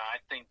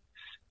I think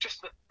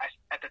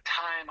at the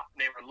time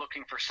they were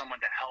looking for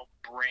someone to help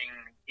bring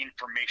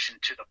information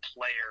to the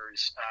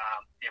players,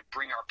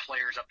 bring our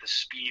players up to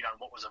speed on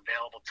what was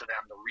available to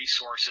them, the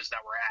resources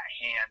that were at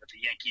hand that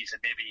the Yankees had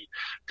maybe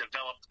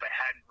developed but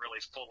hadn't really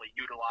fully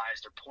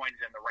utilized or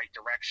pointed in the right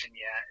direction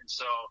yet. And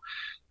so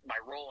my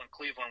role in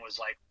Cleveland was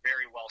like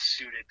very well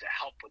suited to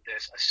help with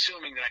this,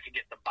 assuming that I could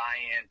get the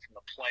buy-in from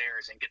the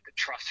players and get the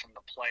trust from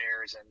the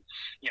players, and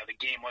the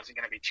game wasn't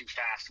going to be too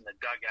fast in the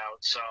dugout.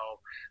 So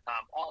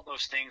all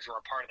those things were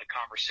a part of the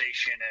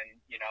conversation, and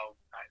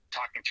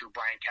talking through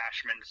Brian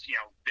Cashman's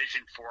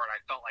vision for it, I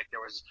felt like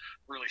there was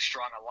really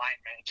strong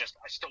alignment.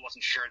 I still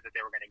wasn't sure that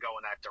they were going to go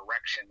in that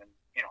direction, and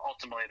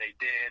ultimately they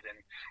did, and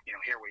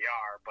here we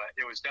are. But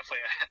it was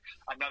definitely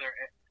another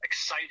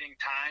exciting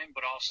time,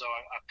 but also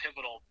a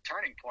pivotal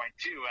turning point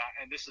too.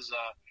 And this is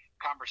a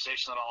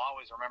conversation that I'll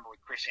always remember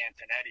with Chris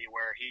Antonetti,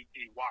 where he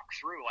walked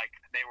through, like,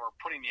 they were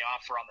putting the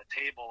offer on the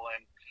table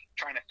and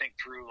trying to think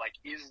through, like,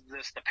 is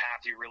this the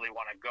path you really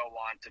want to go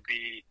on to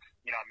be,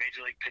 a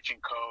major league pitching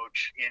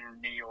coach in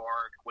New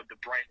York with the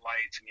bright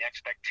lights and the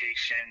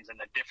expectations and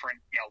the different,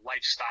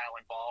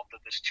 lifestyle involved of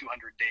this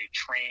 200-day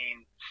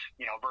train,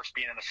 versus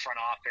being in the front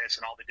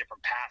office and all the different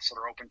paths that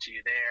are open to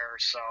you there.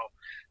 So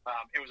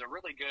it was a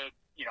really good,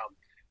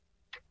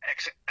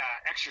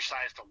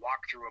 exercise to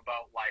walk through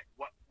about, like,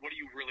 what do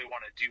you really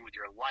want to do with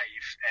your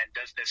life, and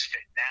does this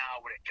fit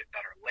now? Would it get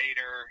better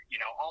later?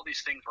 All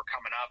these things were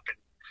coming up, and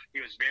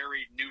he was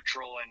very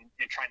neutral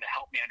in trying to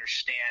help me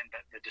understand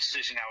the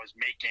decision I was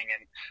making,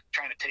 and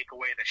trying to take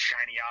away the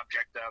shiny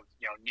object of,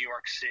 New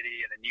York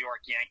City and the New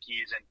York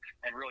Yankees, and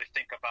really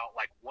think about,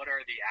 like, what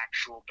are the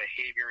actual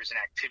behaviors and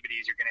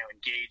activities you're going to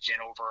engage in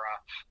over a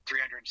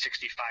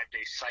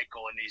 365-day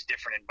cycle in these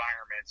different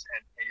environments,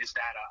 and is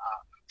that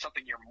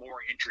something you're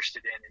more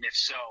interested in? And if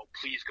so,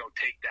 please go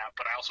take that.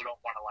 But I also don't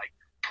want to, like,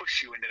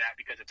 push you into that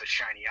because it's a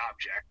shiny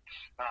object.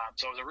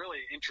 So it was a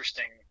really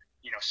interesting,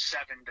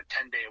 7 to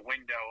 10 day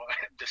window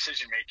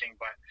decision making.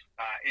 But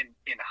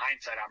in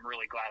hindsight, I'm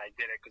really glad I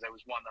did it, because it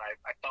was one that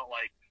I felt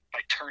like if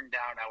I turned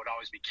down, I would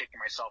always be kicking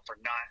myself for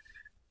not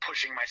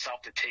pushing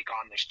myself to take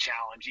on this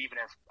challenge, even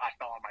if I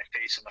fell on my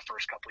face in the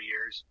first couple of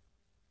years.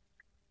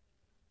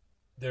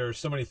 There are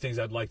so many things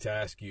I'd like to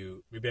ask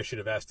you. Maybe I should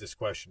have asked this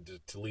question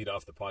to lead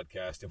off the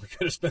podcast, and we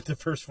could have spent the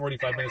first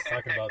 45 minutes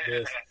talking about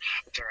this.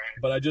 That's all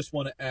right. But I just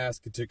want to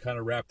ask, to kind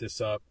of wrap this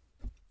up,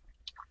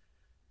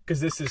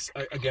 because this is,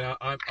 again,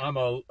 I'm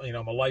a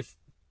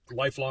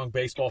lifelong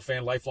baseball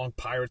fan, lifelong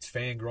Pirates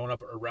fan, growing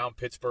up around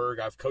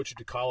Pittsburgh. I've coached at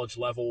the college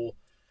level,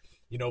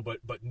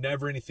 but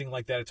never anything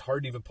like that. It's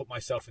hard to even put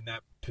myself in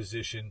that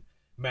position.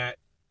 Matt,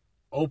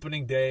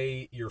 opening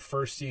day, your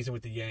first season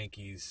with the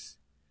Yankees,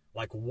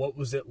 like, what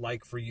was it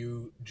like for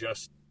you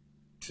just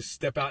to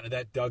step out into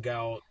that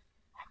dugout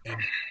and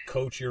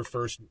coach your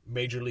first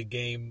major league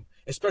game,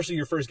 especially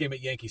your first game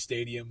at Yankee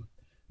Stadium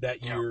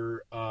that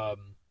year? I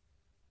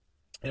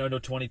know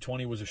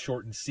 2020 was a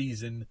shortened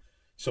season,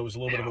 so it was a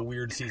little bit of a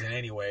weird season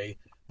anyway.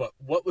 But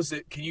what was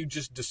it? Can you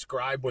just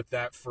describe what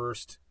the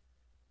first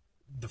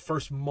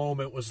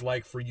moment was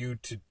like for you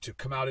to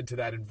come out into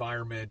that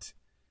environment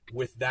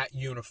with that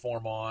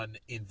uniform on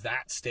in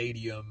that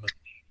stadium?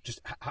 Just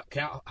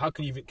how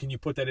can you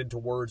put that into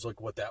words,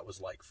 like what that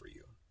was like for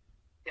you?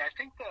 Yeah, I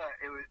think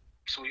it was.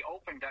 So we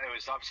opened. It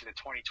was obviously the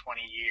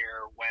 2020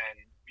 year when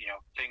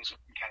things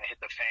kind of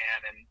hit the fan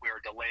and we were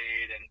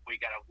delayed and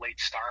we got a late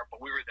start. But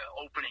we were the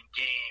opening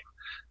game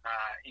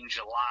in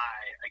July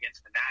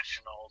against the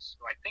Nationals,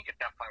 who I think at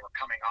that point were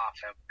coming off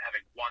of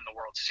having won the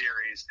World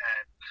Series,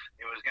 and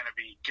it was going to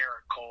be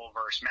Garrett Cole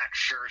versus Max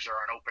Scherzer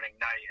on opening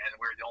night, and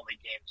we were the only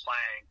game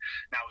playing.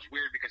 Now it was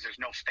weird because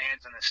there's no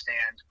fans in the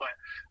stands, but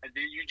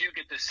you do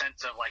get this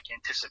sense of like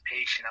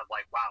anticipation of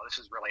like, wow, this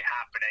is really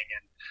happening,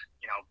 and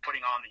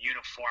putting on the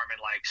uniform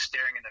and like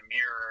staring in the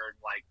mirror,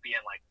 like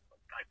being like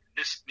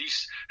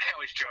these. I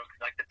always joke,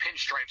 like the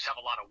pinstripes have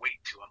a lot of weight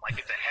to them. Like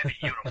it's a heavy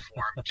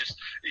uniform, just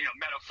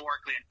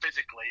metaphorically and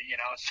physically.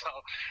 So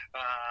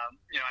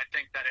I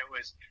think that it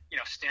was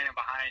standing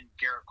behind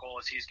Garrett Cole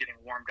as he's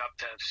getting warmed up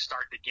to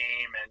start the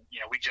game, and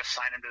we just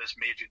signed him to this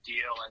major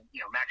deal, and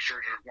Max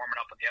Scherzer is warming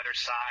up on the other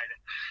side,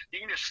 and you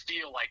can just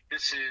feel like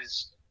this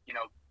is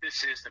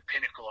the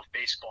pinnacle of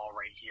baseball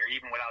right here,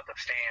 even without the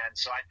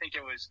fans. So I think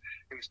it was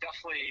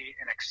definitely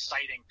an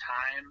exciting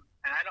time,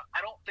 and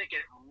I don't think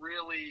it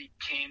really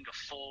came to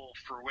full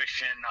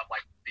fruition of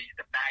like the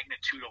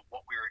magnitude of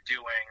what we were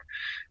doing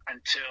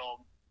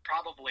until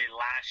probably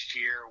last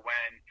year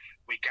when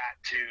we got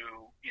to,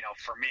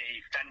 for me,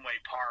 Fenway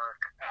Park,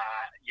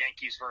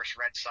 Yankees versus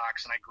Red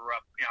Sox, and I grew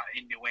up,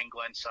 in New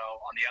England, so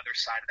on the other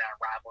side of that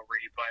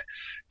rivalry, but,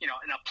 in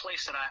a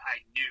place that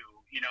I knew,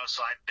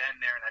 so I've been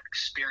there and I've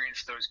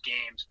experienced those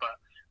games, but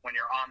when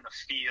you're on the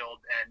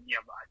field and,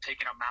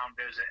 taking a mound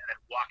visit and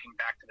then walking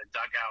back to the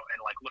dugout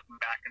and like looking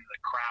back into the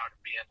crowd and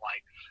being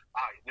like,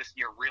 wow,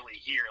 you're really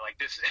here. Like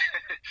this,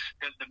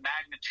 the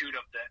magnitude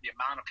of the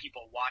amount of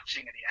people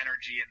watching and the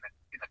energy in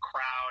the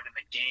crowd and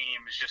the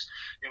game is just,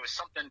 it was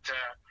something to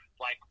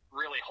like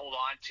really hold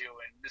on to.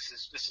 And this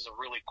is a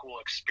really cool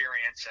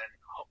experience, and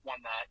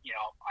one that,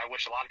 I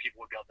wish a lot of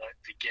people would be able to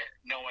get,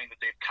 knowing that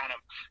they've kind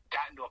of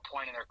gotten to a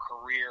point in their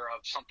career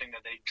of something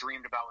that they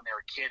dreamed about when they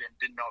were a kid and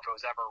didn't know if it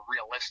was ever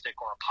realistic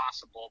or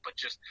possible, but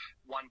just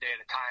one day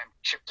at a time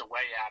chipped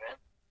away at it.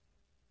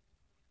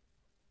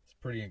 It's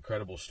a pretty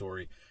incredible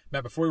story.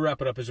 Matt, before we wrap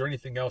it up, is there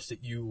anything else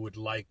that you would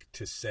like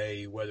to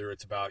say, whether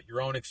it's about your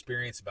own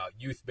experience, about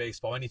youth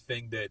baseball,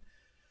 anything that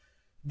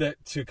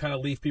to kind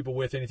of leave people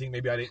with, anything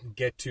maybe I didn't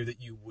get to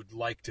that you would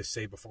like to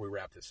say before we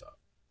wrap this up?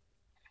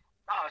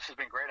 Oh, this has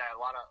been great. I had a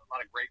lot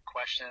of great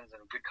questions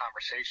and good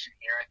conversation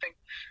here. I think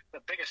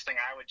the biggest thing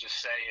I would just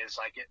say is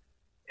like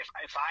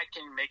if I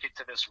can make it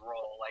to this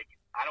role, like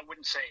I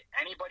wouldn't say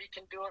anybody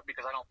can do it,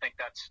 because I don't think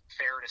that's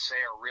fair to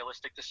say or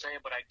realistic to say,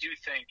 but I do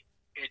think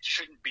it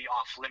shouldn't be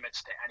off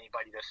limits to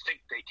anybody to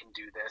think they can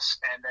do this.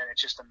 And then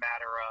it's just a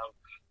matter of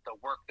the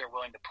work they're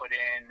willing to put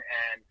in.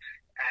 And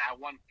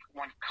one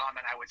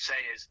comment I would say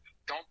is,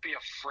 don't be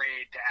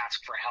afraid to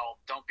ask for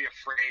help. Don't be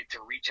afraid to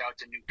reach out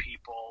to new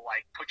people.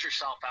 Like, put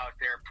yourself out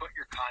there, put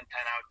your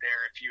content out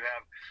there. If you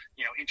have,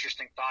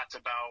 interesting thoughts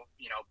about,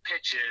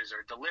 pitches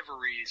or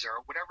deliveries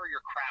or whatever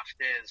your craft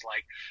is,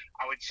 like,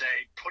 I would say,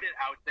 put it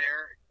out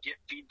there, get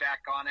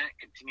feedback on it,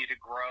 continue to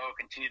grow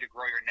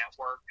your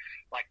network.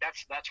 Like,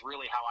 that's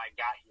really how I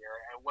got here.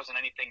 It wasn't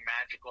anything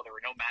magical. There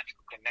were no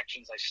magical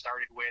connections I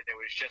started with. It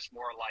was just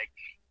more like,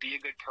 be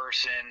a good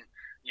person,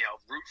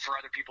 root for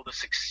other people to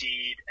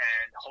succeed,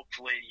 and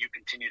hopefully you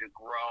continue to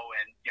grow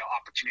and,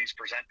 opportunities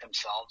present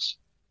themselves.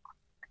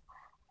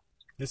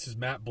 This is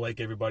Matt Blake,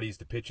 everybody. He's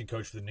the pitching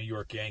coach for the New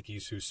York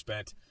Yankees, who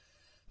spent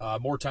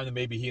more time than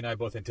maybe he and I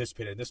both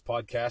anticipated in this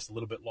podcast, a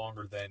little bit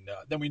longer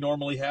than we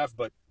normally have.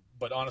 But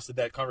honestly,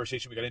 that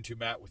conversation we got into,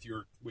 Matt, with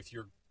your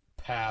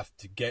path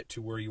to get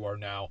to where you are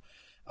now,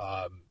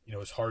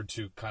 it's hard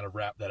to kind of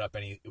wrap that up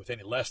with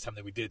any less time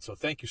than we did. So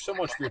thank you so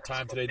much for your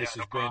time today. This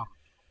has been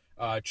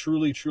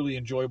Truly, truly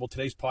enjoyable.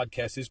 Today's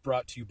podcast is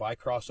brought to you by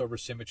Crossover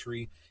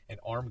Symmetry and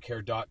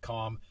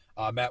armcare.com.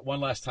 Matt, one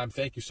last time,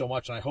 thank you so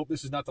much, and I hope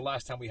this is not the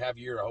last time we have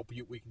you here. I hope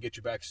we can get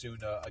you back soon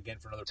again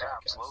for another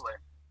podcast. Absolutely.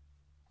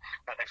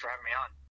 Thanks for having me on.